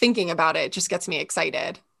thinking about it just gets me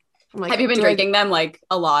excited. I'm like, have you been drinking them like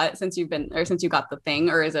a lot since you got the thing,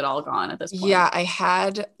 or is it all gone at this point? Yeah, I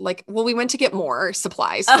had we went to get more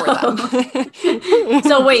supplies for them.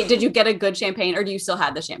 So wait, did you get a good champagne or do you still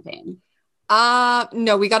have the champagne?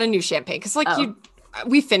 No, we got a new champagne because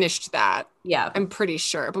we finished that. Yeah. I'm pretty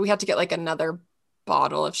sure, but we had to get like another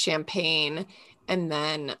bottle of champagne and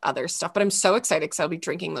then other stuff. But I'm so excited because I'll be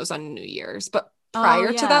drinking those on New Year's. But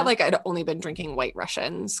prior to that, like I'd only been drinking White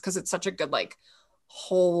Russians because it's such a good like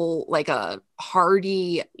whole like a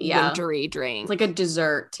hearty wintry drink. It's like a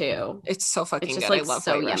dessert too. It's so fucking good. Like, I love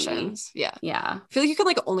so White yummy. Russians. Yeah. I feel like you could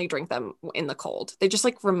like only drink them in the cold. They just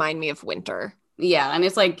like remind me of winter. Yeah, and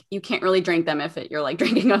it's like you can't really drink them if you're like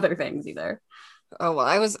drinking other things either. Oh well,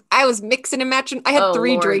 I was mixing and matching. I had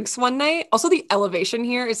 3 drinks one night. Also, the elevation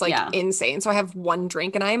here is like insane. So I have 1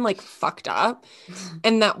 drink and I'm like fucked up.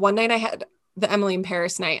 And that one night I had the Emily in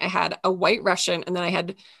Paris night. I had a White Russian and then I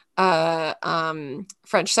had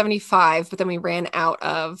French 75, but then we ran out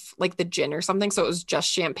of like the gin or something, so it was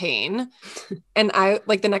just champagne. And I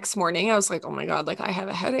like the next morning I was like, oh my God, like I have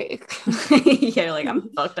a headache. Yeah, like I'm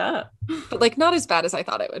fucked up, but like not as bad as I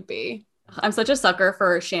thought it would be. I'm such a sucker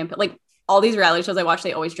for champagne. Like all these reality shows I watch,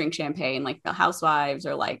 they always drink champagne, like the Housewives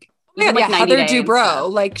or like Heather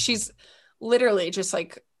Dubrow, like she's literally just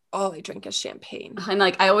like all I drink is champagne. And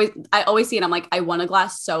like I always see it. I'm like, I want a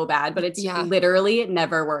glass so bad, but it's literally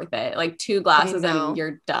never worth it. Like 2 glasses and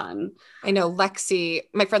you're done. I know Lexi,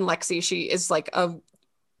 my friend Lexi, she is like a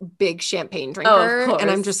big champagne drinker.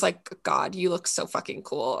 And I'm just like, God, you look so fucking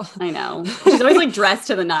cool. I know. She's always like dressed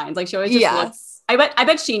to the nines. Like she always just looks, I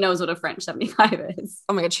bet she knows what a French 75 is.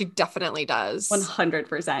 Oh my God, she definitely does.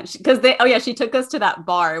 100%. Because she took us to that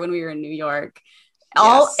bar when we were in New York.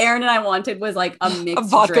 All Aaron and I wanted was like a mixed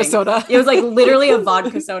vodka drink. soda. It was like literally a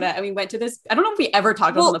vodka soda. And we went to this. I don't know if we ever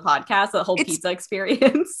talked about on the podcast, the whole pizza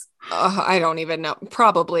experience. I don't even know.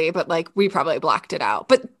 Probably, but like we probably blacked it out.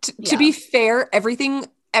 But to be fair,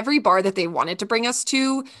 every bar that they wanted to bring us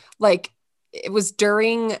to, like it was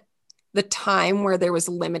during the time where there was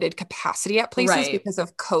limited capacity at places because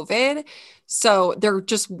of COVID. So there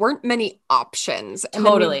just weren't many options. And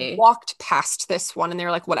then we walked past this one and they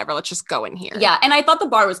were like, whatever, let's just go in here. Yeah. And I thought the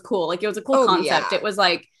bar was cool. Like it was a cool concept. It was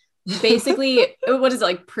like basically, what is it,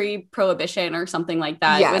 like pre-prohibition or something like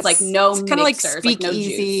that? Yes. It was like no mixers, kind of like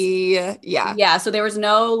speakeasy. Like no juice. Yeah. So there was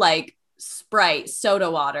no like Sprite,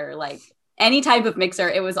 soda water, like any type of mixer.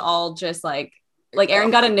 It was all just like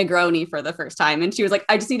Erin got a Negroni for the first time and she was like,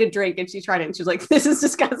 I just need a drink. And she tried it and she was like, this is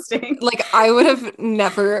disgusting. Like I would have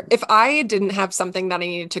never, if I didn't have something that I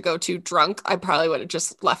needed to go to drunk, I probably would have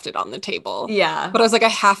just left it on the table. Yeah. But I was like, I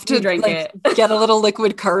have to drink it. Get a little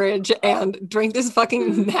liquid courage and drink this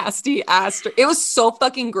fucking nasty ass. It was so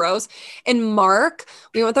fucking gross. And Mark,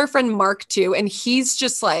 we went with our friend Mark too. And he's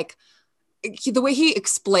just like, the way he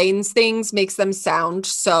explains things makes them sound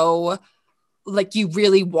so like you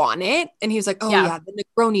really want it. And he was like, oh yeah, the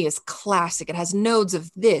Negroni is classic. It has nodes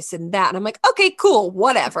of this and that. And I'm like, okay, cool,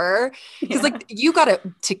 whatever. Because like you got a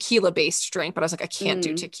tequila based drink, but I was like, I can't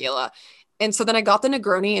do tequila. And so then I got the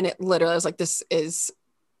Negroni and it literally was like, this is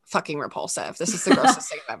fucking repulsive. This is the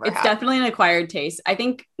grossest thing I've ever had. It's definitely an acquired taste. I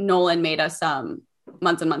think Nolan made us some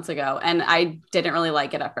months and months ago and I didn't really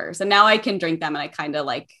like it at first. And now I can drink them and I kind of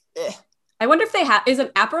like, I wonder if they have, is an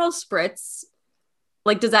Aperol Spritz,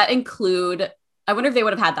 like, does that include, I wonder if they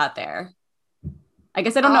would have had that there. I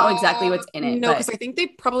guess I don't know exactly what's in it. No, because I think they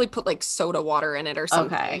probably put like soda water in it or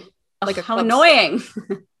something. Okay. Like how annoying.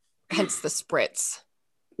 Hence the spritz.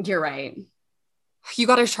 You're right. You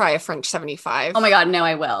got to try a French 75. Oh my God, no,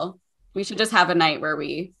 I will. We should just have a night where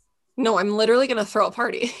we... No, I'm literally going to throw a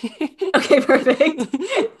party. Okay, perfect.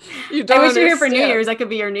 You don't I wish you were here for understand. New Year's. That could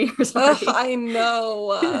be your New Year's party. I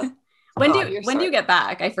know. When do you get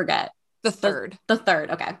back? I forget. The 3rd. The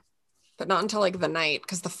 3rd, okay. But not until like the night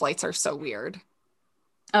because the flights are so weird.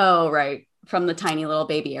 Oh, right. From the tiny little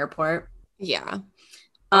baby airport. Yeah.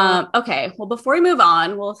 Okay. Well, before we move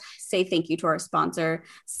on, we'll say thank you to our sponsor,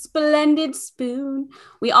 Splendid Spoon.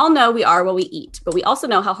 We all know we are what we eat, but we also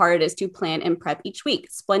know how hard it is to plan and prep each week.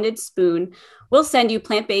 Splendid Spoon will send you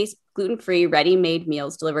plant-based, gluten-free, ready-made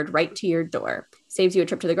meals delivered right to your door. Saves you a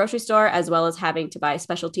trip to the grocery store, as well as having to buy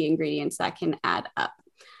specialty ingredients that can add up.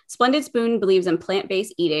 Splendid Spoon believes in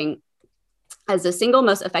plant-based eating as the single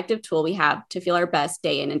most effective tool we have to feel our best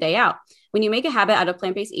day in and day out. When you make a habit out of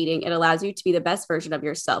plant-based eating, it allows you to be the best version of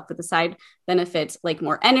yourself with the side benefits like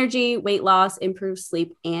more energy, weight loss, improved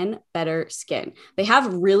sleep, and better skin. They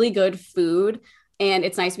have really good food, and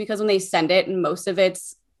it's nice because when they send it, most of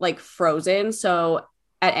it's like frozen. So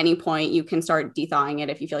at any point you can start thawing it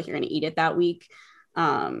if you feel like you're going to eat it that week.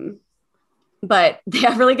 But they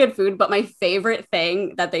have really good food. But my favorite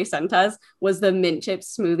thing that they sent us was the mint chip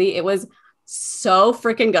smoothie. It was so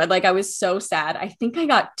freaking good. Like I was so sad. I think I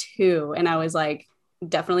got 2 and I was like,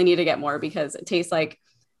 definitely need to get more because it tastes like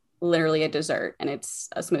literally a dessert and it's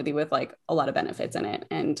a smoothie with like a lot of benefits in it.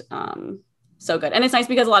 And so good. And it's nice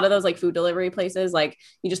because a lot of those like food delivery places, like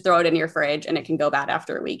you just throw it in your fridge and it can go bad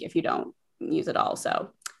after a week if you don't use it all.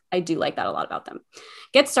 So I do like that a lot about them.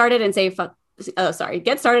 Get started and save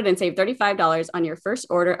 $35 on your first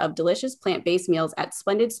order of delicious plant-based meals at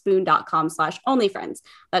splendidspoon.com/onlyfriends.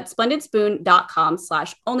 That's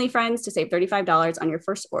splendidspoon.com/onlyfriends to save $35 on your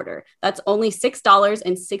first order. That's only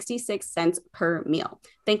 $6.66 per meal.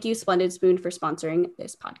 Thank you, Splendid Spoon, for sponsoring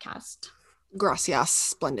this podcast. Gracias,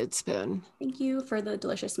 Splendid Spoon. Thank you for the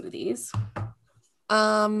delicious smoothies.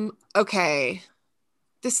 Okay.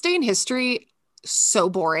 This day in history, so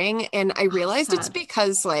boring. And I realized it's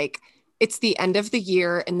because like it's the end of the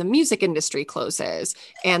year and the music industry closes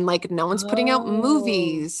and like no one's putting out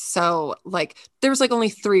movies. So like there was like only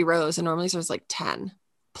 3 rows and normally there's like 10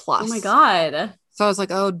 plus. Oh my God. So I was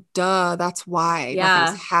like, oh, duh, that's why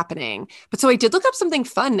nothing's happening. But so I did look up something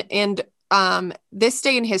fun. And this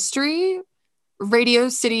day in history, Radio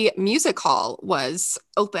City Music Hall was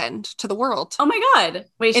opened to the world. Oh my God.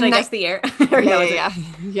 Wait, should I guess the year?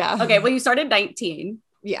 Yeah. Okay, well, you started 19.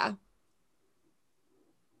 Yeah.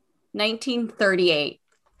 1938.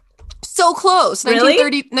 So close. Really?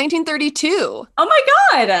 1932. Oh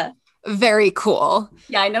my God. Very cool.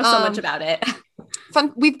 Yeah, I know so much about it.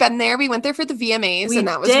 Fun. We've been there. We went there for the VMAs and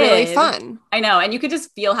that was really fun. I know. And you could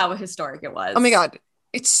just feel how historic it was. Oh my God.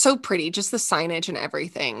 It's so pretty. Just the signage and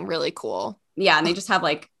everything. Really cool. Yeah. And they just have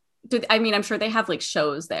like, I mean, I'm sure they have like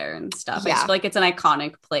shows there and stuff. Yeah. I just feel like it's an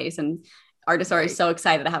iconic place and artists are so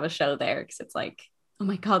excited to have a show there because it's like, oh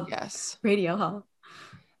my God. Yes. Radio Hall.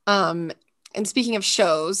 And speaking of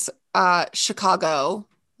shows, Chicago,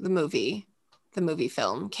 the movie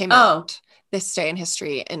film came out this day in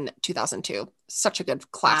history in 2002. Such a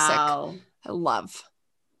good classic. Wow. I love.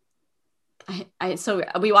 So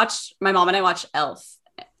we watched, my mom and I watched Elf.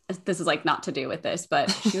 This is like not to do with this,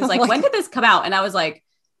 but she was like, when did this come out? And I was like,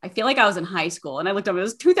 I feel like I was in high school. And I looked up, it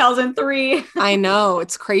was 2003. I know.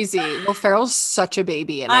 It's crazy. Will Ferrell's such a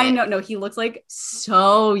baby in it. I know. No, he looks like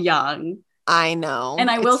so young. I know. And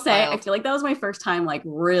I will say, wild. I feel like that was my first time like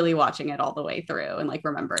really watching it all the way through and like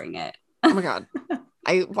remembering it. Oh my God.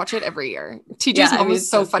 I watch it every year. TJ's mom was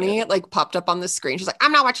so funny. It like popped up on the screen. She's like,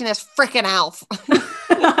 I'm not watching this freaking Elf. Why?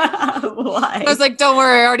 I was like, don't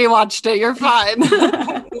worry. I already watched it. You're fine.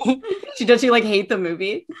 Does she like hate the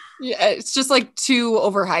movie? Yeah. It's just like too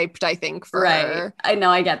overhyped, I think, for her. I know.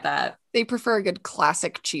 I get that. They prefer a good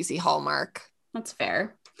classic cheesy Hallmark. That's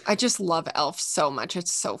fair. I just love Elf so much.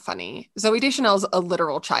 It's so funny. Zooey Deschanel's a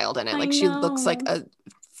literal child in it. Like she looks like a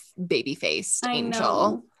baby-faced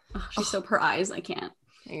angel. Oh, she's so her eyes. I can't.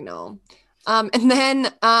 I know. And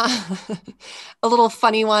then a little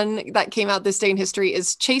funny one that came out this day in history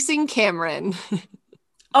is Chasing Cameron.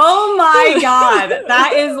 Oh my God.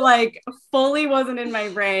 That is like fully wasn't in my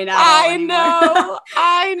brain at all anymore.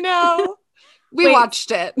 I know. We watched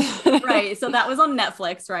it. Right. So that was on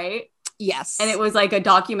Netflix, right? Yes. And it was like a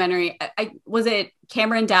documentary. Was it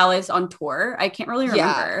Cameron Dallas on tour? I can't really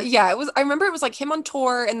remember. Yeah, it was. I remember it was like him on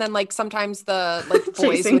tour and then like sometimes the like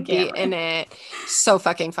boys would be in it. So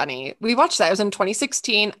fucking funny. We watched that. It was in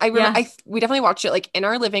 2016. We definitely watched it like in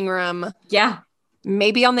our living room. Yeah.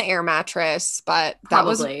 maybe on the air mattress, but that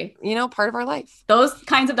Probably. was, part of our life. Those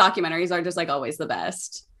kinds of documentaries are just like always the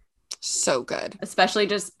best. So good. Especially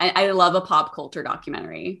just, I love a pop culture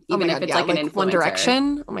documentary, even if it's like an influencer. One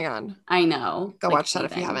Direction. Oh my God. I know. Go watch that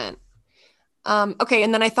if you haven't. Okay.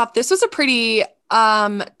 And then I thought this was a pretty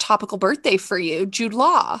topical birthday for you, Jude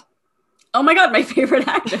Law. Oh my God, my favorite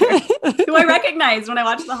actor, who I recognized when I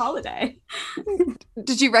watched The Holiday. When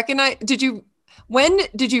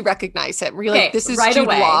did you recognize him? Were you like, this is right Jude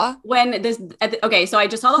away. Law? So I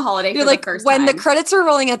just saw The Holiday for the first when time. the credits were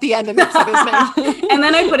rolling at the end and it said his name. And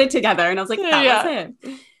then I put it together and I was like, that was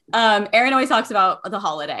him. Erin always talks about The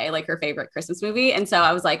Holiday, like her favorite Christmas movie. And so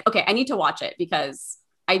I was like, okay, I need to watch it because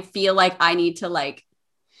I feel like I need to like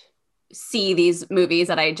see these movies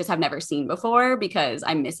that I just have never seen before because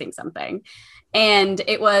I'm missing something. And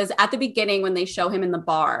it was at the beginning when they show him in the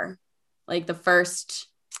bar, like the first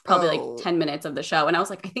probably like 10 minutes of the show. And I was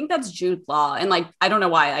like, I think that's Jude Law. And like, I don't know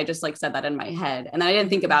why I just like said that in my head. And then I didn't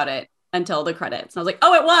think about it until the credits. And I was like,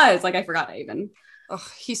 oh, it was like, I forgot even. Oh,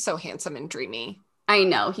 he's so handsome and dreamy. I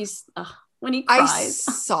know. He's when he cries. I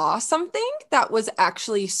saw something that was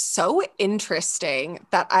actually so interesting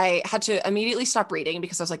that I had to immediately stop reading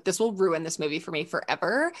because I was like, this will ruin this movie for me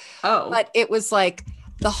forever. Oh, but it was like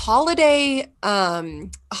The Holiday. I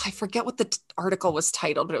forget what the article was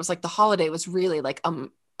titled, but it was like The Holiday was really like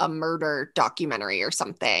a murder documentary or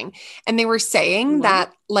something. And they were saying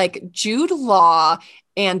that like Jude Law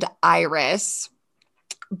and Iris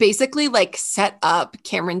basically like set up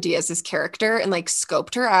Cameron Diaz's character and like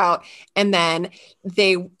scoped her out. And then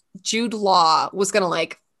Jude Law was going to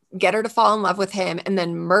like get her to fall in love with him and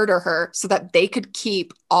then murder her so that they could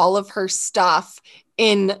keep all of her stuff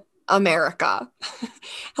in America.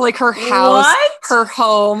 Like her house, her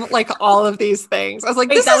home, like all of these things. I was like,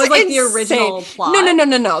 this is like the original plot.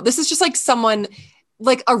 No. This is just like someone,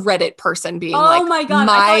 like a Reddit person being like, oh my God.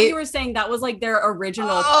 I thought you were saying that was like their original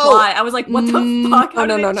plot. I was like, what the fuck? How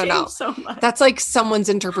did it change so much? That's like someone's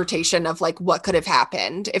interpretation of like what could have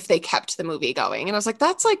happened if they kept the movie going. And I was like,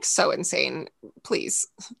 that's like so insane. Please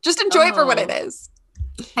just enjoy it for what it is.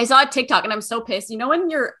 I saw a TikTok and I'm so pissed. You know, do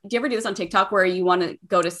you ever do this on TikTok where you want to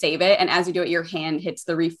go to save it? And as you do it, your hand hits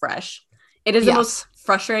the refresh. It is the most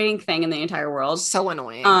frustrating thing in the entire world. So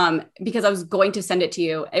annoying. Because I was going to send it to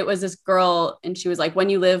you. It was this girl and she was like, when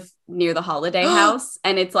you live near the Holiday house,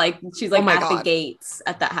 and it's like, she's like at the gates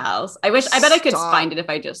at that house. I bet I could find it if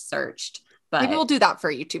I just searched. But maybe we'll do that for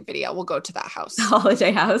a YouTube video. We'll go to that house.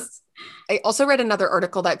 Holiday house. I also read another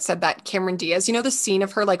article that said that Cameron Diaz, you know, the scene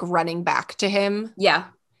of her like running back to him. Yeah.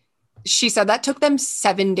 She said that took them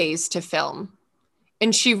 7 days to film.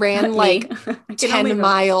 And she ran like 10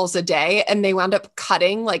 miles a day and they wound up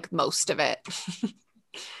cutting like most of it.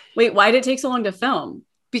 Wait, why did it take so long to film?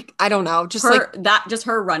 I don't know. Just just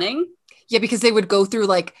her running? Yeah, because they would go through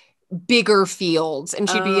like bigger fields and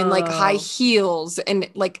she'd be in like high heels and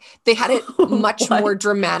like they had it much more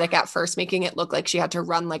dramatic at first, making it look like she had to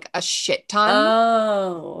run like a shit ton.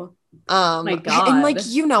 Oh. My God. And like,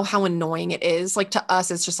 you know how annoying it is. Like to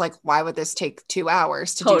us, it's just like, why would this take 2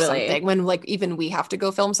 hours to do something when like even we have to go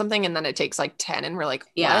film something and then it takes like 10 and we're like,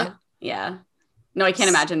 what? Yeah. No, I can't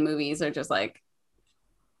imagine movies are just like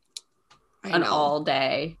all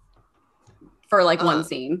day for like one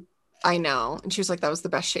scene. I know. And she was like, that was the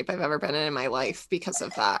best shape I've ever been in my life because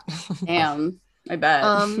of that. Damn, I bet.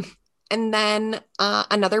 And then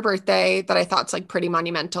another birthday that I thought's like pretty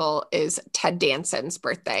monumental is Ted Danson's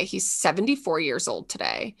birthday. He's 74 years old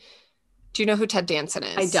today. Do you know who Ted Danson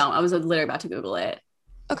is? I don't. I was literally about to Google it.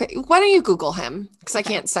 Okay. Why don't you Google him? Because I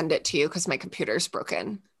can't send it to you because my computer's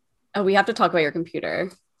broken. Oh, we have to talk about your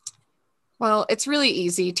computer. Well, it's really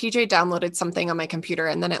easy. TJ downloaded something on my computer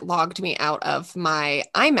and then it logged me out of my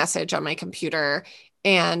iMessage on my computer.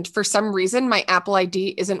 And for some reason, my Apple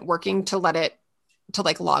ID isn't working to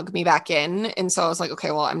log me back in. And so I was like, okay,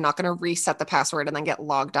 well, I'm not going to reset the password and then get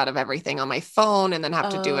logged out of everything on my phone and then have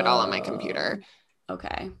to do it all on my computer.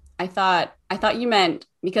 Okay. I thought you meant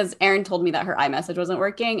because Erin told me that her iMessage wasn't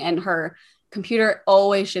working and her computer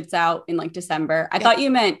always shits out in like December. I thought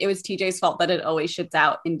you meant it was TJ's fault that it always shits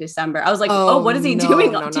out in December. I was like, what is he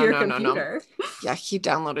doing to your computer? No. Yeah, he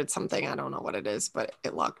downloaded something. I don't know what it is, but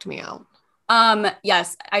it locked me out.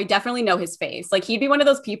 Yes, I definitely know his face. Like he'd be one of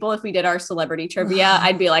those people if we did our celebrity trivia,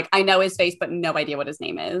 I'd be like, I know his face, but no idea what his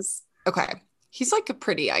name is. Okay. He's like a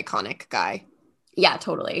pretty iconic guy. Yeah,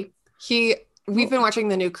 totally. We've been watching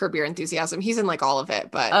the new Curb Your Enthusiasm. He's in like all of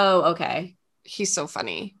it, but okay. He's so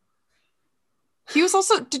funny. He was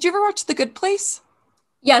also, did you ever watch The Good Place?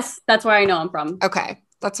 Yes, that's where I know him from. Okay.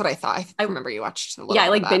 That's what I thought. I remember you watched I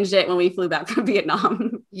like binged it when we flew back from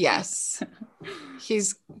Vietnam. Yes.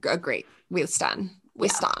 He's a great We stan.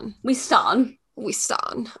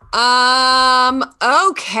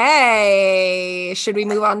 Okay. Should we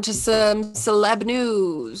move on to some celeb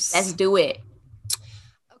news? Let's do it.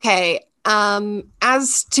 Okay.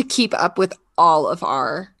 As to keep up with all of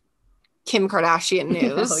our Kim Kardashian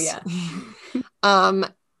news. Oh yeah.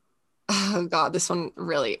 Oh God, this one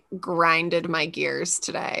really grinded my gears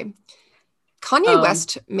today. Kanye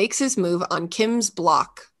West makes his move on Kim's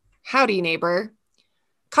block. Howdy, neighbor.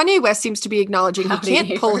 Kanye West seems to be acknowledging he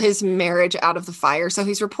can't pull his marriage out of the fire, so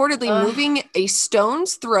he's reportedly moving a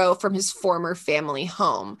stone's throw from his former family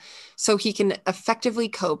home so he can effectively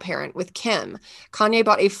co-parent with Kim. Kanye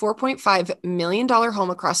bought a $4.5 million home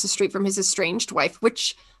across the street from his estranged wife,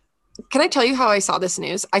 which... Can I tell you how I saw this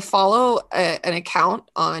news? I follow an account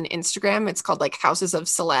on Instagram. It's called like Houses of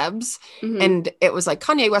Celebs. Mm-hmm. And it was like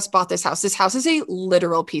Kanye West bought this house. This house is a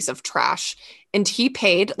literal piece of trash. And he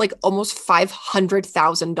paid like almost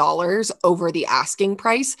 $500,000 over the asking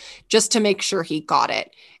price just to make sure he got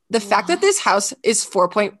it. The fact that this house is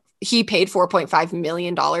he paid $4.5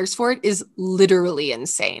 million for it is literally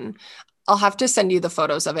insane. I'll have to send you the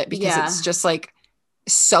photos of it because it's just like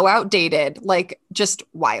so outdated, like just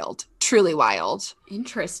wild, truly wild.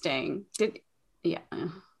 Interesting. I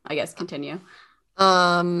guess continue.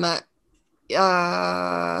 That's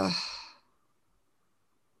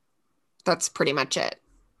pretty much it.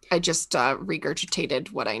 I just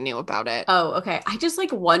regurgitated what I knew about it. Oh, okay. I just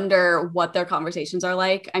like wonder what their conversations are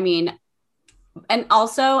like. I mean, and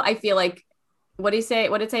also I feel like what did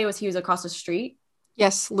it say was he was across the street?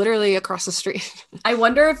 Yes, literally across the street. I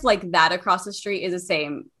wonder if like that across the street is the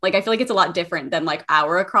same. Like, I feel like it's a lot different than like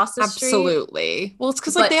our across the street. Absolutely. Well, it's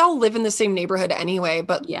because like they all live in the same neighborhood anyway,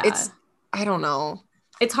 but I don't know.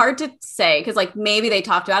 It's hard to say because like maybe they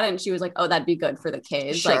talked about it and she was like, oh, that'd be good for the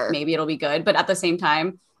kids. Sure. Like maybe it'll be good. But at the same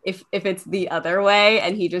time, if it's the other way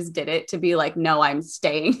and he just did it to be like, no, I'm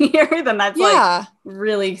staying here, then that's like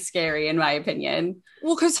really scary in my opinion.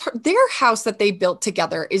 Well, because their house that they built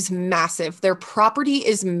together is massive. Their property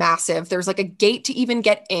is massive. There's like a gate to even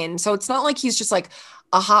get in. So it's not like he's just like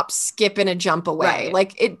a hop, skip, and a jump away. Right.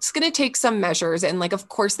 Like it's going to take some measures. And like, of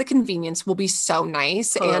course, the convenience will be so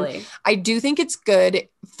nice. Totally. And I do think it's good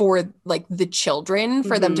for like the children,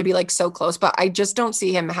 for them to be like so close. But I just don't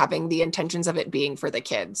see him having the intentions of it being for the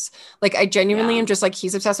kids. Like I genuinely am just like,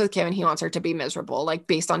 he's obsessed with Kim and he wants her to be miserable, like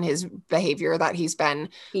based on his behavior that he's been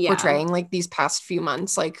portraying like these past few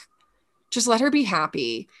months. Like just let her be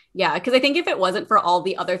happy. Yeah. Cause I think if it wasn't for all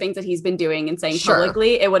the other things that he's been doing and saying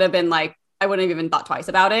publicly, it would have been like, I wouldn't have even thought twice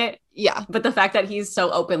about it. Yeah. But the fact that he's so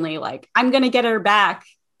openly like, I'm going to get her back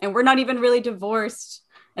and we're not even really divorced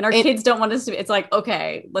and our kids don't want us to, it's like,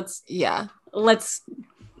 okay, let's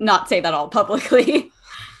not say that all publicly.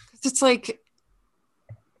 It's like,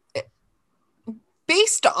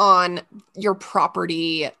 based on your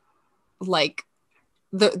property, like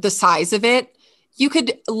the size of it, you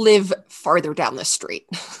could live farther down the street.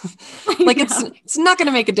 Like it's not going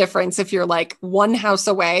to make a difference if you're like one house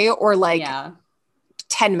away or like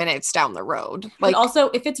 10 minutes down the road. Like but also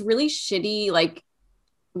if it's really shitty, like,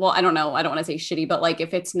 well, I don't know. I don't want to say shitty, but like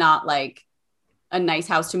if it's not like a nice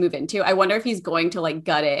house to move into, I wonder if he's going to like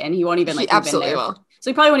gut it and he won't even like move absolutely in there. Will.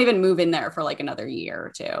 So he probably won't even move in there for like another year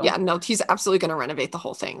or two. Yeah, no, he's absolutely going to renovate the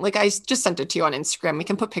whole thing. Like I just sent it to you on Instagram. We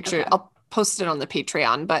can put pictures. Okay. I'll post it on the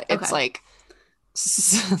Patreon, but it's like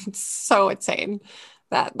so insane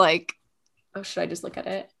that like, oh, should I just look at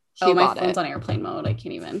it? My phone's on airplane mode. I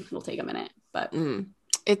can't even, it'll take a minute, but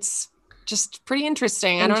it's just pretty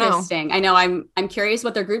interesting. I don't know. I know. I'm curious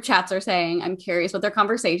what their group chats are saying. I'm curious what their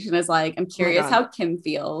conversation is like. I'm curious how Kim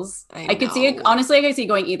feels. I could see it. Honestly, I could see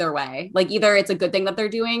going either way. Like either it's a good thing that they're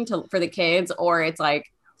doing for the kids, or it's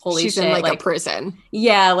like, holy shit. She's in like a prison.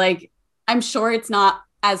 Yeah. Like I'm sure it's not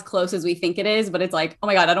as close as we think it is, but it's like, oh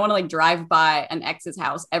my God, I don't want to like drive by an ex's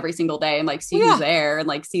house every single day and like see who's there and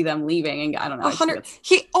like see them leaving. And I don't know.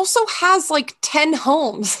 He also has like 10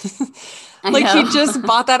 homes. Like he just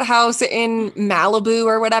bought that house in Malibu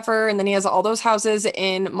or whatever. And then he has all those houses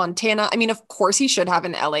in Montana. I mean, of course he should have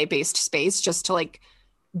an LA based space just to like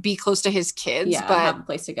be close to his kids, but have a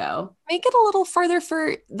place to go. Make it a little further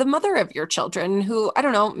for the mother of your children who, I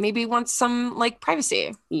don't know, maybe wants some like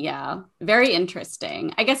privacy. Yeah. Very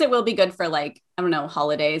interesting. I guess it will be good for like, I don't know,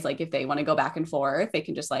 holidays. Like if they want to go back and forth, they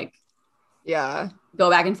can just like, go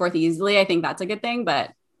back and forth easily. I think that's a good thing,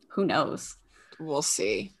 but who knows? We'll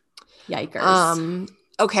see. Yikers.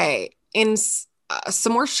 Okay. In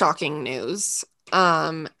some more shocking news,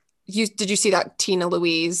 did you see that Tina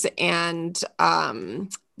Louise and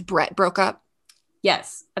Brett broke up?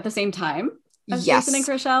 Yes. At the same time? of Yes. Jason and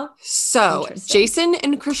Chrishell? So Jason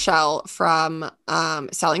and Chrishell from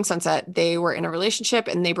Selling Sunset, they were in a relationship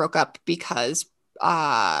and they broke up because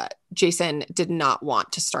Jason did not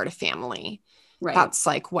want to start a family. Right. That's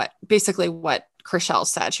like basically what Chrishell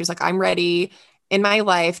said. She was like, I'm ready in my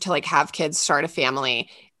life to like have kids, start a family.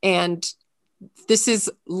 And this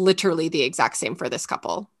is literally the exact same for this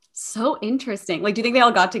couple. So interesting. Like, do you think they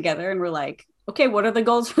all got together and were like, okay, what are the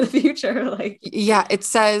goals for the future? Like, yeah, it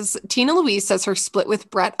says Tina Louise says her split with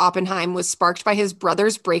Brett Oppenheim was sparked by his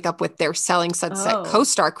brother's breakup with their Selling Sunset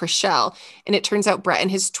co-star Chrishell. And it turns out Brett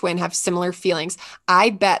and his twin have similar feelings. I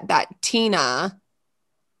bet that Tina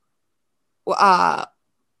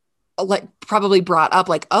like probably brought up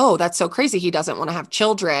like, oh, that's so crazy. He doesn't want to have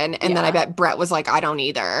children. And then I bet Brett was like, I don't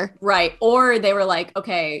either. Right. Or they were like,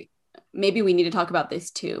 okay, maybe we need to talk about this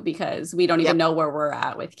too, because we don't even know where we're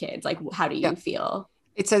at with kids. Like, how do you feel?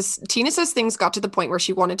 It says, Tina says things got to the point where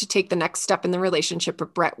she wanted to take the next step in the relationship,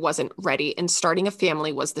 but Brett wasn't ready. And starting a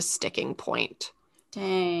family was the sticking point.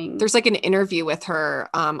 Dang. There's like an interview with her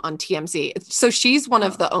on TMZ. So she's one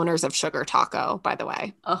of the owners of Sugar Taco, by the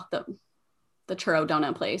way. Oh, the churro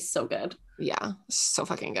donut place. So good. Yeah. So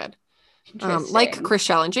fucking good. Like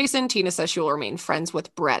Chrishell and Jason, Tina says she will remain friends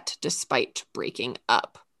with Brett despite breaking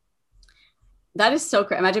up. That is so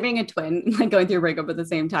crazy. Imagine being a twin, like going through a breakup at the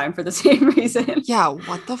same time for the same reason. Yeah,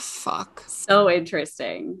 what the fuck? So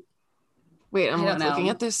interesting. Wait, I'm looking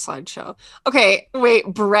at this slideshow. Okay, wait,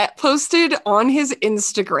 Brett posted on his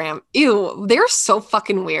Instagram. Ew, they're so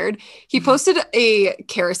fucking weird. He posted a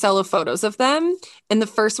carousel of photos of them. And the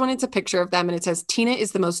first one, it's a picture of them. And it says, Tina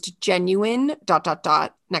is the most genuine, ...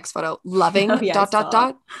 Next photo, loving, ...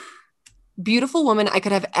 Beautiful woman I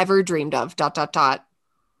could have ever dreamed of, ...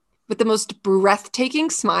 With the most breathtaking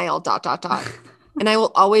smile, ... And I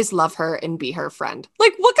will always love her and be her friend.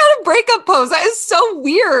 Like, what kind of breakup pose? That is so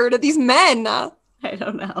weird. These men. I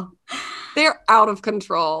don't know. They're out of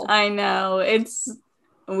control. I know. It's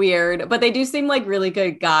weird. But they do seem like really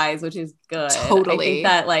good guys, which is good. Totally.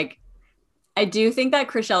 I do think that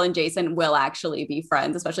Chrishell and Jason will actually be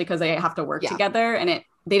friends, especially because they have to work together. And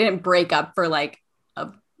they didn't break up for like a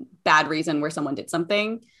bad reason where someone did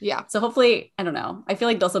something. Yeah. So hopefully, I don't know. I feel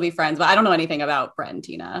like they'll still be friends, but I don't know anything about Brett and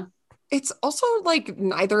Tina. It's also like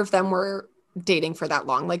neither of them were dating for that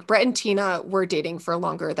long. Like Brett and Tina were dating for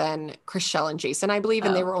longer than Chrishell and Jason, I believe,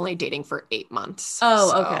 and they were only dating for 8 months.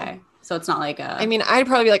 Okay. So it's not like I mean, I'd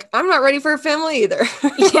probably be like, I'm not ready for a family either.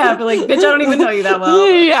 Yeah, but like, bitch, I don't even know you that well.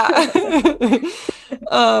 Yeah.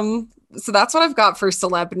 So that's what I've got for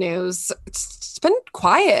celeb news. It's been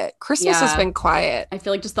quiet. Christmas has been quiet. I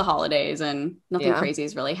feel like just the holidays and nothing crazy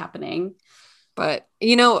is really happening. But,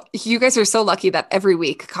 you know, you guys are so lucky that every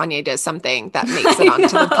week Kanye does something that makes it onto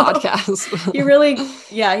the podcast. he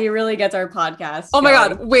really gets our podcast. Oh my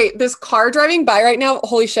God. Wait, this car driving by right now.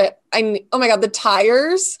 Holy shit. Oh my God. The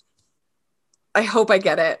tires. I hope I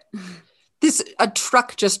get it. A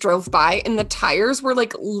truck just drove by and the tires were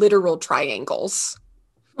like literal triangles.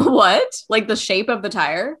 What? Like the shape of the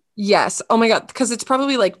tire? Yes. Oh my God. Because it's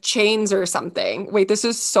probably like chains or something. Wait, this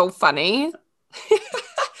is so funny.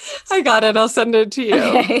 I got it. I'll send it to you.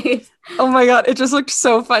 Okay. Oh my God. It just looked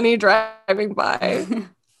so funny driving by.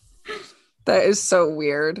 That is so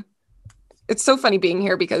weird. It's so funny being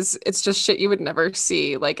here because it's just shit you would never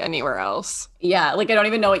see like anywhere else. Yeah. Like I don't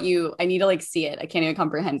even know I need to like see it. I can't even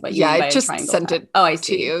comprehend what you mean by I just sent it I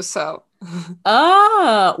see. To you. So.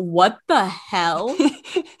 Oh, what the hell?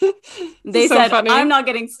 They said, funny. I'm not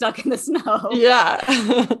getting stuck in the snow.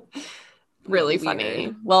 Yeah. Really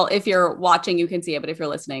funny. Well, if you're watching, you can see it, but if you're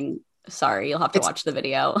listening, sorry, you'll have to watch the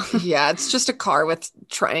video. Yeah, it's just a car with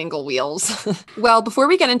triangle wheels. Well, before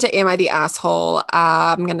we get into Am I the Asshole,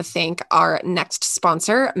 I'm going to thank our next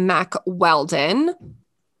sponsor, Mack Weldon.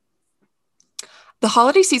 The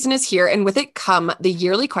holiday season is here, and with it come the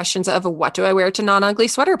yearly questions of what do I wear to non-ugly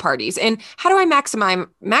sweater parties, and how do I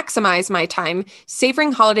maximize my time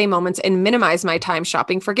savoring holiday moments and minimize my time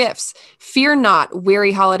shopping for gifts? Fear not,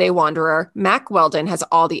 weary holiday wanderer. Mack Weldon has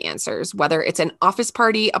all the answers. Whether it's an office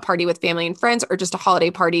party, a party with family and friends, or just a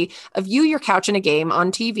holiday party of you, your couch, and a game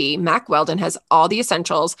on TV, Mack Weldon has all the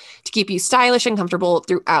essentials to keep you stylish and comfortable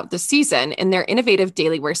throughout the season. And their innovative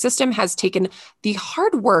daily wear system has taken the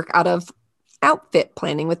hard work out of outfit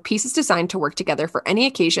planning with pieces designed to work together for any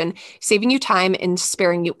occasion, saving you time and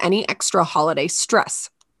sparing you any extra holiday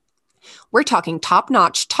stress. We're talking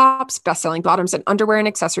top-notch tops, best-selling bottoms, and underwear and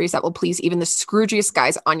accessories that will please even the Scroogiest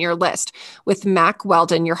guys on your list. With Mack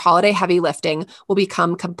Weldon, your holiday heavy lifting will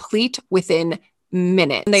become complete within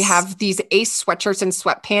minutes. And they have these Ace sweatshirts and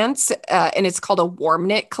sweatpants, and it's called a warm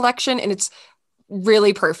knit collection, and it's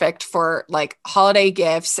really perfect for like holiday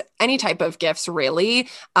gifts, any type of gifts really,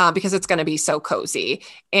 because it's going to be so cozy.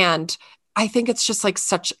 And I think it's just like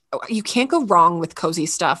you can't go wrong with cozy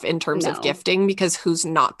stuff in terms of gifting, because who's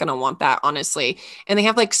not going to want that, honestly? And they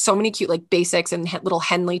have like so many cute like basics and little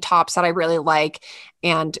Henley tops that I really like.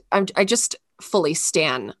 And I just fully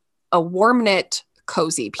stan a warm knit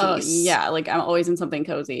cozy piece. Oh yeah. Like I'm always in something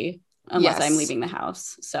cozy unless I'm leaving the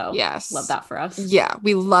house. So love that for us. Yeah.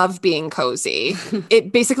 We love being cozy.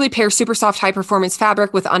 It basically pairs super soft, high performance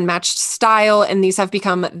fabric with unmatched style. And these have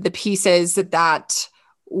become the pieces that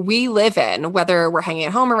we live in, whether we're hanging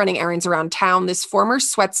at home or running errands around town. This former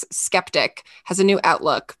sweats skeptic has a new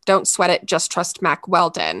outlook. Don't sweat it. Just trust Mack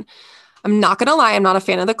Weldon. I'm not going to lie. I'm not a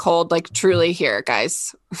fan of the cold. Like truly here,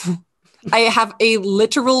 guys. I have a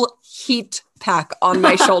literal heat pack on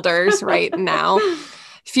my shoulders right now.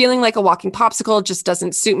 Feeling like a walking popsicle just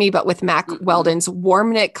doesn't suit me, but with Mack Weldon's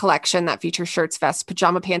warm knit collection that features shirts, vests,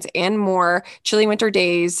 pajama pants, and more, chilly winter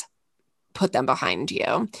days, put them behind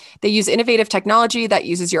you. They use innovative technology that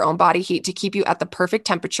uses your own body heat to keep you at the perfect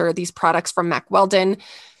temperature. These products from Mack Weldon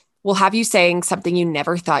will have you saying something you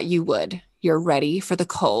never thought you would. You're ready for the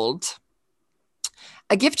cold.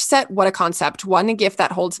 A gift set, what a concept. One gift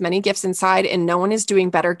that holds many gifts inside, and no one is doing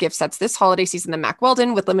better gift sets this holiday season than Mack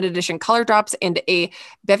Weldon. With limited edition color drops and a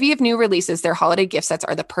bevy of new releases, their holiday gift sets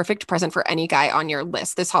are the perfect present for any guy on your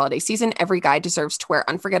list. This holiday season, every guy deserves to wear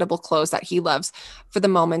unforgettable clothes that he loves for the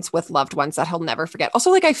moments with loved ones that he'll never forget. Also,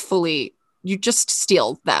 like you just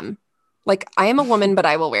steal them. Like, I am a woman, but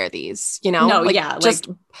I will wear these, you know? No, like, yeah. Just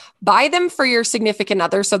buy them for your significant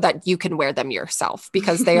other so that you can wear them yourself,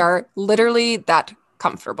 because they are literally that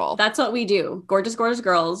comfortable. That's what we do. Gorgeous, gorgeous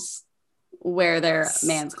girls wear their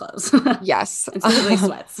man's clothes. Yes. Especially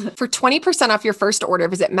sweats. For 20% off your first order,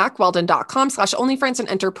 visit mackweldon.com/onlyfriends and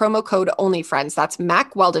enter promo code onlyfriends. That's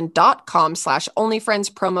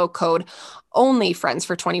mackweldon.com/onlyfriends, promo code onlyfriends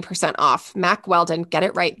for 20% off. Mack Weldon, get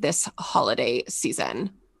it right this holiday season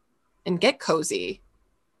and get cozy.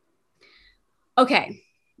 Okay.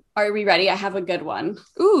 Are we ready? I have a good one.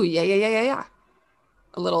 Ooh, yeah.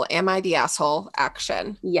 A little am I the asshole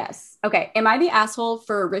action. Yes. Okay. Am I the asshole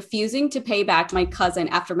for refusing to pay back my cousin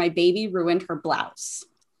after my baby ruined her blouse?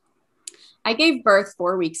 I gave birth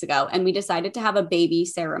 4 weeks ago, and we decided to have a baby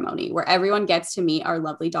ceremony where everyone gets to meet our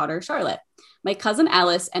lovely daughter, Charlotte. My cousin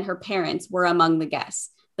Alice and her parents were among the guests.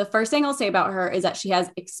 The first thing I'll say about her is that she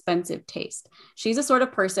has expensive taste. She's a sort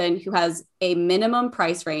of person who has a minimum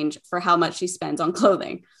price range for how much she spends on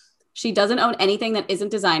clothing. She doesn't own anything that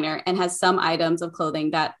isn't designer and has some items of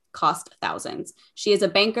clothing that cost thousands. She is a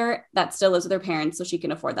banker that still lives with her parents, so she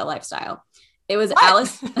can afford that lifestyle. It was what?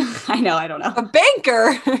 Alice. I know. I don't know. A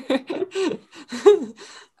banker.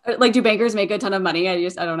 Like, do bankers make a ton of money? I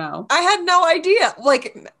don't know. I had no idea.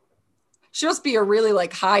 Like, she must be a really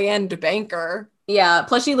like high-end banker. Yeah.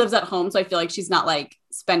 Plus she lives at home. So I feel like she's not like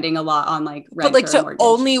spending a lot on like rent. But like to mortgage.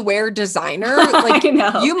 only wear designer, like I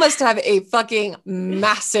know. You must have a fucking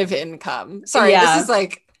massive income. Sorry, This is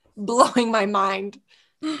like blowing my mind.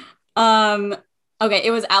 Okay,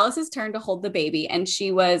 it was Alice's turn to hold the baby, and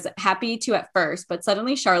she was happy to at first, but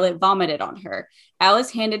suddenly Charlotte vomited on her.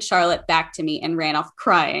 Alice handed Charlotte back to me and ran off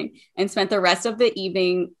crying, and spent the rest of the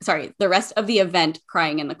event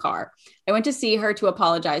crying in the car. I went to see her to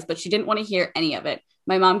apologize, but she didn't want to hear any of it.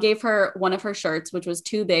 My mom gave her one of her shirts, which was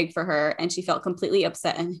too big for her, and she felt completely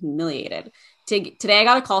upset and humiliated. Today, I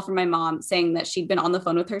got a call from my mom saying that she'd been on the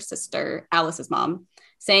phone with her sister, Alice's mom,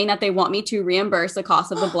 saying that they want me to reimburse the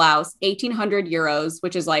cost of the blouse, 1,800 euros,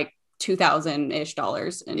 which is like $2,000-ish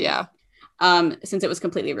dollars. Yeah. Since it was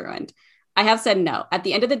completely ruined. I have said no. At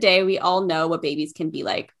the end of the day, we all know what babies can be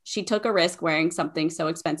like. She took a risk wearing something so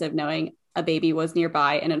expensive, knowing a baby was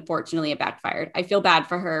nearby, and unfortunately it backfired. I feel bad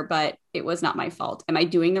for her, but it was not my fault. Am I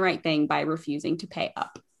doing the right thing by refusing to pay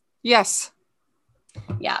up? Yes.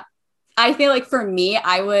 Yeah. I feel like for me,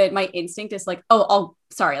 my instinct is like, I'll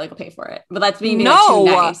pay for it. But that's being too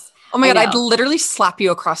nice. Oh my God, I'd literally slap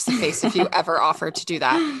you across the face if you ever offered to do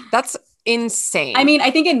that. That's insane. I mean,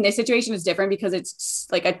 I think in this situation it's different because it's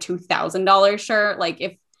like a $2,000 shirt.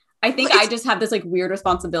 Like I just have this like weird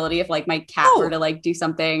responsibility if like my cat were to like do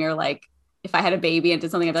something, or like if I had a baby and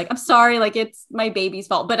did something, I'd be like, I'm sorry, like it's my baby's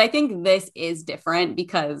fault. But I think this is different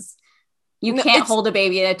because you can't hold a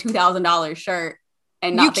baby in a $2,000 shirt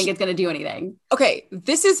and not think it's going to do anything. Okay,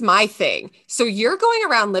 this is my thing. So you're going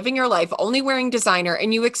around living your life only wearing designer,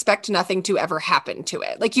 and you expect nothing to ever happen to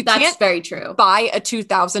it. Like That's very true. Buy a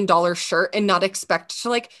 $2,000 shirt and not expect to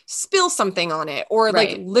like spill something on it or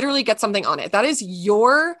like literally get something on it. That is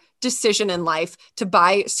your decision in life to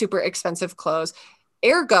buy super expensive clothes.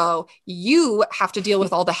 ergo, you have to deal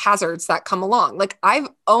with all the hazards that come along. Like I've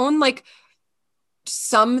owned like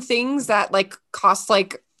some things that like cost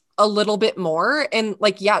like a little bit more. And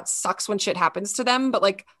like, yeah, it sucks when shit happens to them, but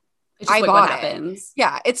like I bought it. Happens.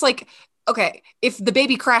 Yeah. It's like, okay, if the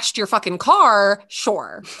baby crashed your fucking car,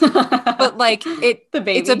 sure. But like it's a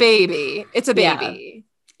baby. It's a baby.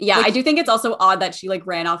 Yeah, like, I do think it's also odd that she like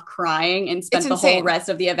ran off crying and spent the whole rest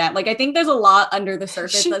of the event. Like, I think there's a lot under the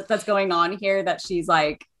surface that's going on here that she's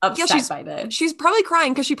like upset by this. She's probably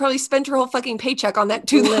crying because she probably spent her whole fucking paycheck on that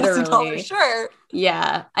 $2,000 shirt.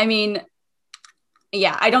 Yeah. I mean,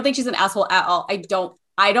 yeah, I don't think she's an asshole at all.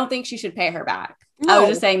 I don't think she should pay her back. No. I was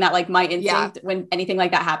just saying that like my instinct when anything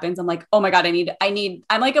like that happens, I'm like, oh my God,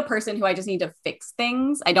 I'm like a person who I just need to fix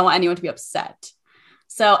things. I don't want anyone to be upset.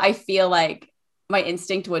 So I feel like my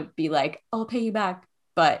instinct would be like, I'll pay you back.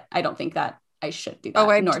 But I don't think that I should do that. Oh,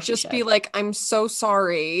 I'd just be like, I'm so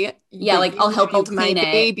sorry. Yeah, like I'll help you clean my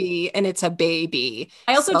baby, and it's a baby.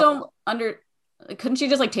 I also couldn't she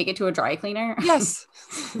just like take it to a dry cleaner? Yes.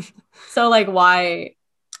 So like why?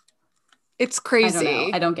 It's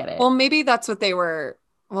crazy. I don't get it. Well, maybe that's what they were.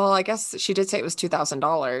 Well, I guess she did say it was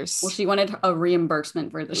 $2,000. Well, she wanted a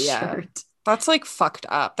reimbursement for the shirt. That's like fucked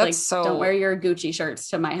up. That's like, so. Don't wear your Gucci shirts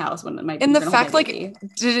to my house when my. And the fact, like,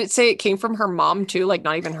 did it say it came from her mom too? Like,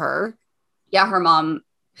 not even her. Yeah, her mom.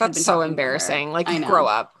 That's so embarrassing. Like, grow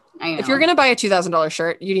up. I know. If you're gonna buy a $2,000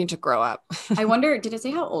 shirt, you need to grow up. I wonder. Did it say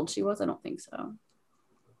how old she was? I don't think so.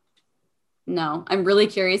 No, I'm really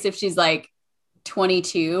curious if she's like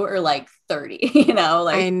 22 or like 30. You know,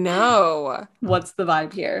 like I know. What's the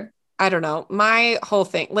vibe here? I don't know. My whole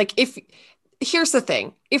thing, like, here's the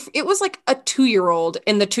thing. If it was like a 2-year-old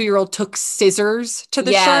and the 2-year-old took scissors to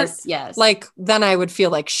the shirt, like then I would feel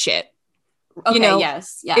like shit. Okay, you know?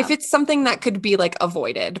 Yes. Yeah. If it's something that could be like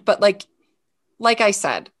avoided, but like I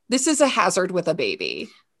said, this is a hazard with a baby.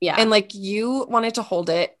 Yeah. And like you wanted to hold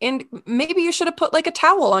it, and maybe you should have put like a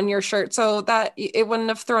towel on your shirt so that it wouldn't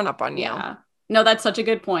have thrown up on you. Yeah. No, that's such a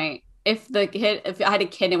good point. If I had a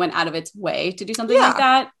kid and went out of its way to do something like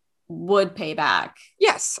that, would pay back.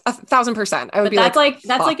 Yes, 1,000%. I would be that's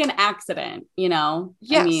like an accident, you know?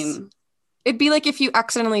 Yes. I mean, it'd be like if you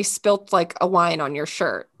accidentally spilt like a wine on your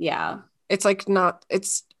shirt. Yeah. It's like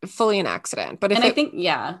it's fully an accident. But if I think,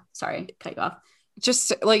 sorry, cut you off.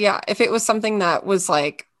 Just like, if it was something that was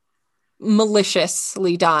like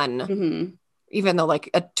maliciously done, even though like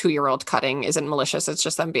a 2-year-old cutting isn't malicious, it's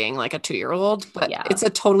just them being like a 2-year-old, but it's a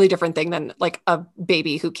totally different thing than like a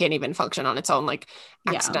baby who can't even function on its own, like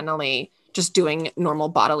accidentally just doing normal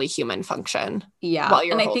bodily human function while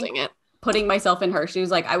you're holding it. Putting myself in her shoes,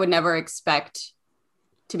 like I would never expect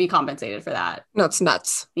to be compensated for that. No, it's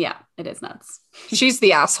nuts. Yeah, it is nuts. She's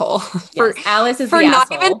the asshole. Alice is for the not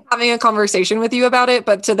asshole. Even having a conversation with you about it,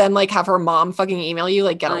 but to then like have her mom fucking email you,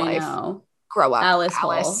 like get a life. Know. Grow up,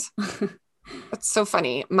 Alice. That's so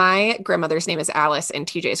funny. My grandmother's name is Alice and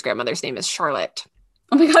TJ's grandmother's name is Charlotte.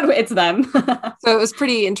 Oh my God, it's them. So it was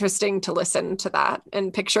pretty interesting to listen to that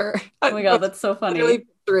and picture. Oh my God, that's so funny. Really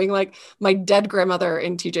picturing like my dead grandmother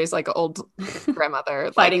and TJ's like old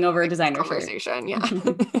grandmother fighting over a designer conversation.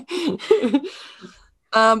 Shirt.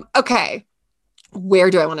 Yeah. Okay.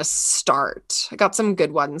 Where do I want to start? I got some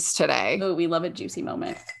good ones today. Oh, we love a juicy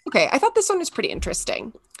moment. Okay. I thought this one was pretty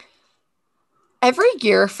interesting. Every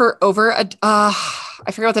year for over I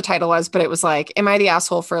forget what the title was, but it was like, am I the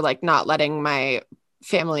asshole for like not letting my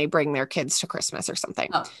family bring their kids to Christmas or something?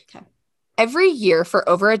 Oh, okay. Every year for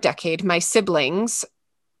over a decade, my siblings,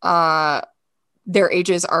 their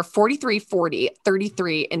ages are 43, 40,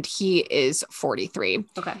 33, and he is 43.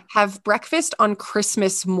 Okay. Have breakfast on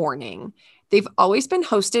Christmas morning. They've always been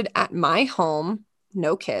hosted at my home,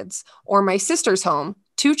 no kids, or my sister's home,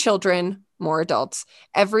 2 children, more adults,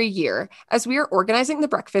 every year. As we are organizing the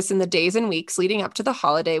breakfast in the days and weeks leading up to the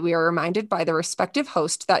holiday, we are reminded by the respective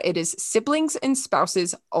host that it is siblings and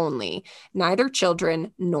spouses only, neither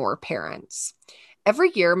children nor parents. Every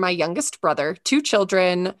year, my youngest brother, 2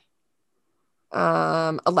 children,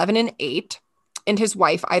 11 and 8, and his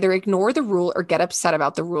wife either ignore the rule or get upset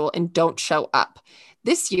about the rule and don't show up.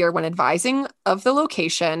 This year, when advising of the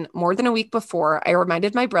location more than a week before, I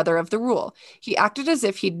reminded my brother of the rule. He acted as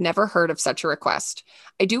if he'd never heard of such a request.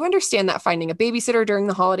 I do understand that finding a babysitter during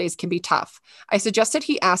the holidays can be tough. I suggested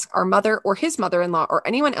he ask our mother or his mother-in-law or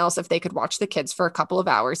anyone else if they could watch the kids for a couple of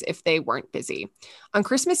hours if they weren't busy. On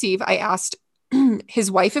Christmas Eve, I asked his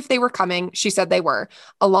wife if they were coming. She said they were,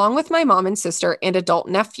 along with my mom and sister and adult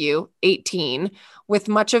nephew, 18, with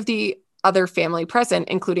much of the other family present,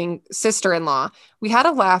 including sister-in-law. We had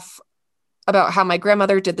a laugh about how my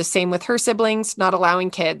grandmother did the same with her siblings, not allowing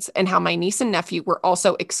kids, and how my niece and nephew were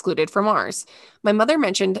also excluded from ours. My mother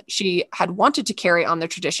mentioned she had wanted to carry on the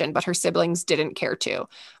tradition, but her siblings didn't care to.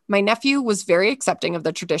 My nephew was very accepting of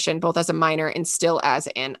the tradition, both as a minor and still as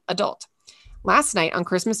an adult. Last night on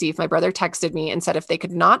Christmas Eve, my brother texted me and said if they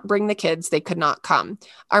could not bring the kids, they could not come.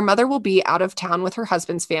 Our mother will be out of town with her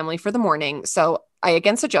husband's family for the morning, so I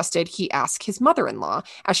again suggested he ask his mother-in-law,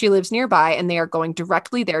 as she lives nearby, and they are going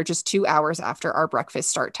directly there just 2 hours after our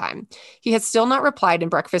breakfast start time. He has still not replied,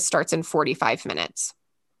 and breakfast starts in 45 minutes.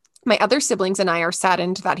 My other siblings and I are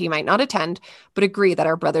saddened that he might not attend, but agree that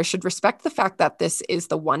our brother should respect the fact that this is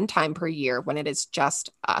the one time per year when it is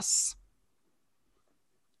just us.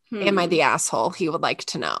 Am I the asshole? He would like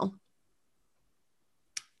to know.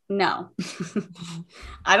 No,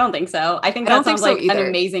 I don't think so. I think that sounds like an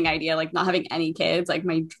amazing idea. Like not having any kids, like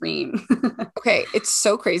my dream. Okay. It's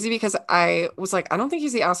so crazy because I was like, I don't think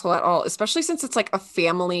he's the asshole at all, especially since it's like a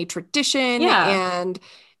family tradition. Yeah. And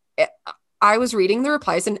I was reading the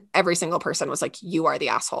replies and every single person was like, you are the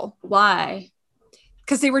asshole. Why?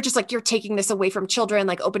 Because they were just like, you're taking this away from children,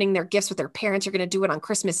 like opening their gifts with their parents. You're going to do it on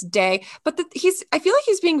Christmas Day. But I feel like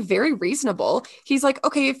he's being very reasonable. He's like,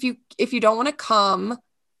 okay, if you don't want to come,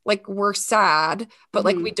 like we're sad, but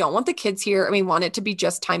like we don't want the kids here and we want it to be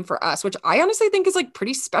just time for us, which I honestly think is like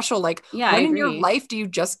pretty special. Like when in your life do you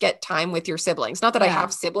just get time with your siblings? Not that I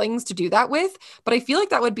have siblings to do that with, but I feel like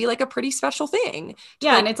that would be like a pretty special thing.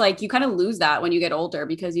 Yeah. And it's like you kind of lose that when you get older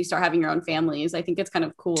because you start having your own families. I think it's kind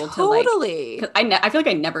of cool totally. to like, I feel like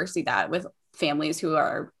I never see that with families who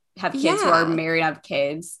have kids who are married, have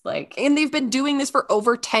kids, like, and they've been doing this for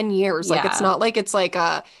over 10 years. Like, it's not like it's like,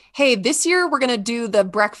 hey, this year we're going to do the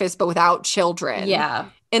breakfast, but without children. Yeah.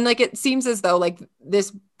 And like, it seems as though like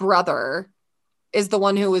this brother is the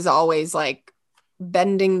one who is always like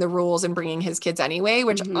bending the rules and bringing his kids anyway,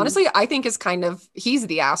 which honestly, I think is kind of, he's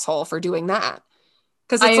the asshole for doing that.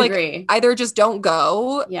 Cause it's like, either just don't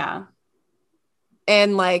go. Yeah.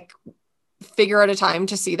 And like figure out a time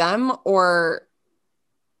to see them or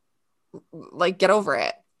like get over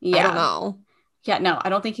it. Yeah. I don't know. Yeah, no, I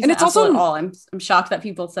don't think he's an asshole at all. I'm shocked that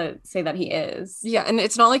people say that he is. Yeah, and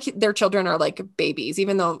it's not like their children are like babies,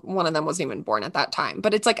 even though one of them wasn't even born at that time.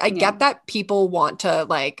 But it's like I get that people want to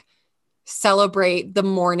like celebrate the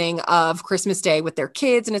morning of Christmas Day with their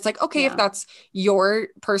kids, and it's like, okay, if that's your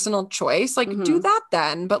personal choice, like do that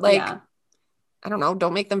then. But like I don't know,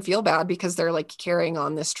 don't make them feel bad because they're like carrying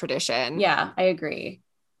on this tradition. Yeah, I agree.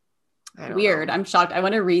 Weird. I'm shocked. I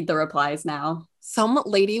want to read the replies now. Some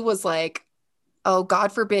lady was like, oh,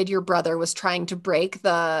 God forbid your brother was trying to break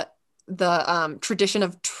the tradition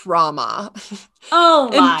of trauma. Oh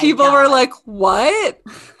my And people were like, what?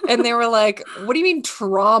 And they were like, what do you mean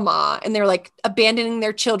trauma? And they were like abandoning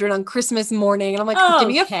their children on Christmas morning. And I'm like, give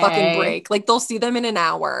me a fucking break. Like they'll see them in an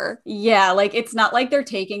hour. Yeah. Like it's not like they're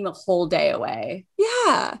taking the whole day away.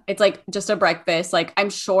 Yeah. It's like just a breakfast. Like I'm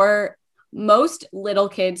sure most little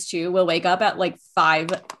kids too will wake up at like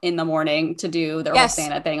 5 a.m. to do their whole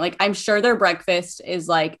Santa thing. Like I'm sure their breakfast is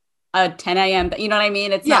like a 10 a.m. You know what I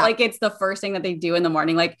mean? It's not like it's the first thing that they do in the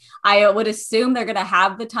morning. Like I would assume they're going to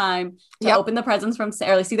have the time to open the presents from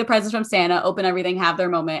or like see the presents from Santa, open everything, have their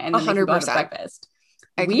moment, and then 100%. They can go to breakfast.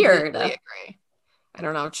 Weird. I agree. I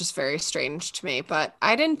don't know. It's just very strange to me, but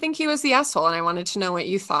I didn't think he was the asshole and I wanted to know what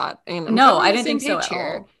you thought. And no, I didn't think so at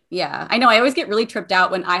all. Yeah, I know. I always get really tripped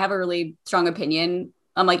out when I have a really strong opinion.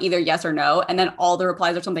 I'm like either yes or no. And then all the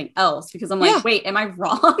replies are something else because I'm like, wait, am I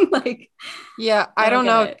wrong? Like, yeah, I don't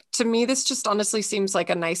know. To me, this just honestly seems like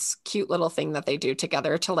a nice, cute little thing that they do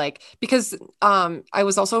together to like, because I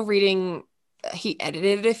was also reading, he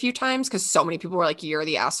edited it a few times because so many people were like, you're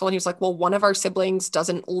the asshole. And he was like, well, one of our siblings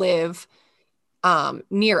doesn't live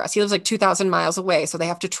near us. He lives like 2,000 miles away. So they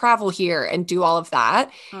have to travel here and do all of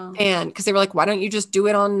that. And because they were like, why don't you just do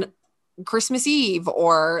it on Christmas Eve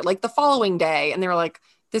or like the following day? And they were like,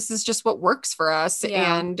 this is just what works for us.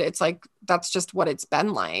 And it's like, that's just what it's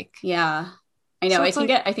been like. Yeah. I know. So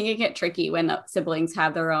I think it get tricky when siblings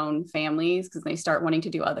have their own families because they start wanting to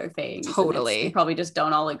do other things. Totally. They probably just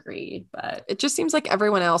don't all agree, but it just seems like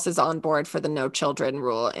everyone else is on board for the no children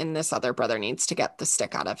rule. And this other brother needs to get the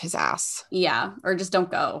stick out of his ass. Yeah. Or just don't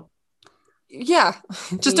go. Yeah.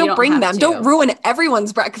 Just don't bring them. Don't ruin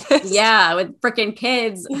everyone's breakfast. Yeah. With freaking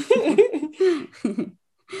kids.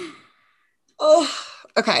 Oh,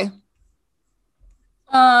 okay.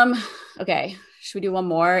 Okay. Should we do one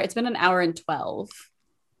more? It's been 1 hour and 12.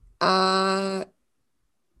 Or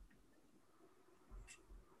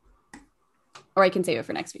I can save it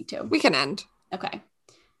for next week too. We can end. Okay.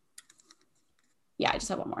 Yeah, I just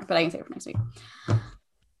have one more, but I can save it for next week.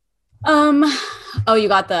 Oh, you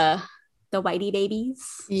got the the Whitey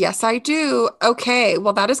babies? Yes, I do. Okay.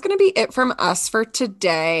 Well, that is going to be it from us for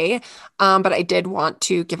today. But I did want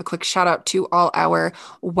to give a quick shout out to all our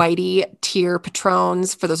Whitey tier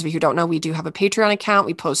patrons. For those of you who don't know, we do have a Patreon account.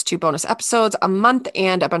 We post 2 bonus episodes a month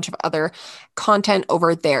and a bunch of other content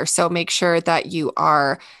over there. So make sure that you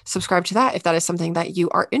are subscribed to that if that is something that you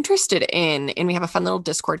are interested in. And we have a fun little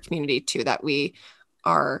Discord community too that we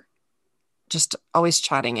are just always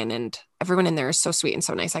chatting in, and everyone in there is so sweet and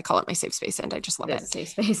so nice. I call it my safe space, and I just love it. Safe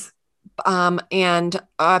space. And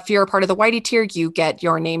if you're a part of the Whitey tier, you get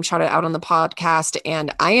your name shouted out on the podcast,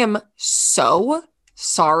 and I am so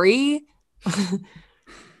sorry.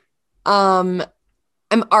 I'm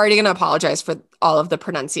already going to apologize for all of the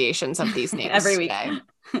pronunciations of these names every week.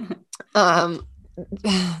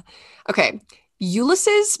 Okay,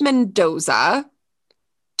 Ulysses Mendoza,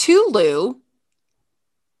 Tulu,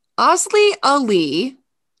 Asli Ali,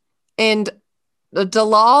 and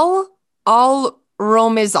Dalal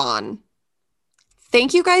Al-Romizan.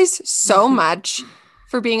 Thank you guys so much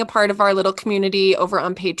for being a part of our little community over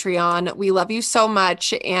on Patreon. We love you so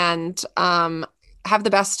much, and have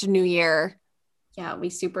the best new year. Yeah,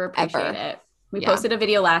 we super appreciate it. We posted a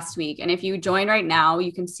video last week, and if you join right now,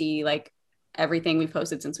 you can see like everything we've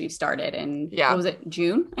posted since we've started. And what was it,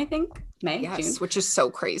 June? I think May. Yes, June. which is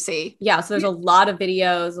so crazy. Yeah, so there's a lot of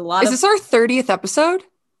videos. Is this our 30th episode?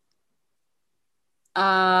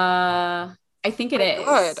 I think it is.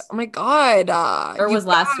 God. Oh my God. Or was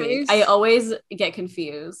last week. I always get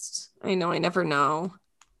confused. I know. I never know.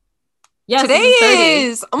 Yes, today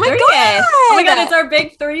is. Oh my 30th. God. Oh my God. It's our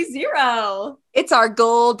big 30. It's our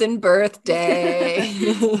golden birthday.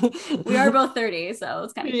 We are both 30, so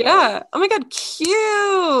it's kind of cute. Yeah. Oh my God.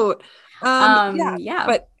 Cute. Yeah.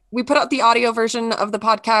 But we put out the audio version of the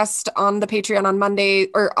podcast on the Patreon on Monday,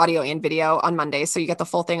 or audio and video on Monday. So you get the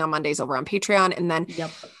full thing on Mondays over on Patreon. And then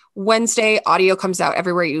Wednesday, audio comes out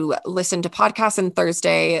everywhere you listen to podcasts, and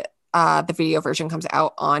Thursday, the video version comes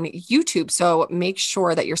out on YouTube. So make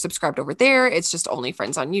sure that you're subscribed over there. It's just Only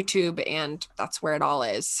Friends on YouTube, and that's where it all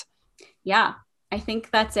is. Yeah, I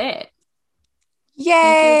think that's it. Yay!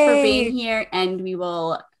 Thank you for being here, and we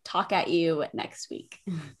will talk at you next week.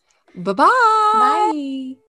 Bye-bye. Bye.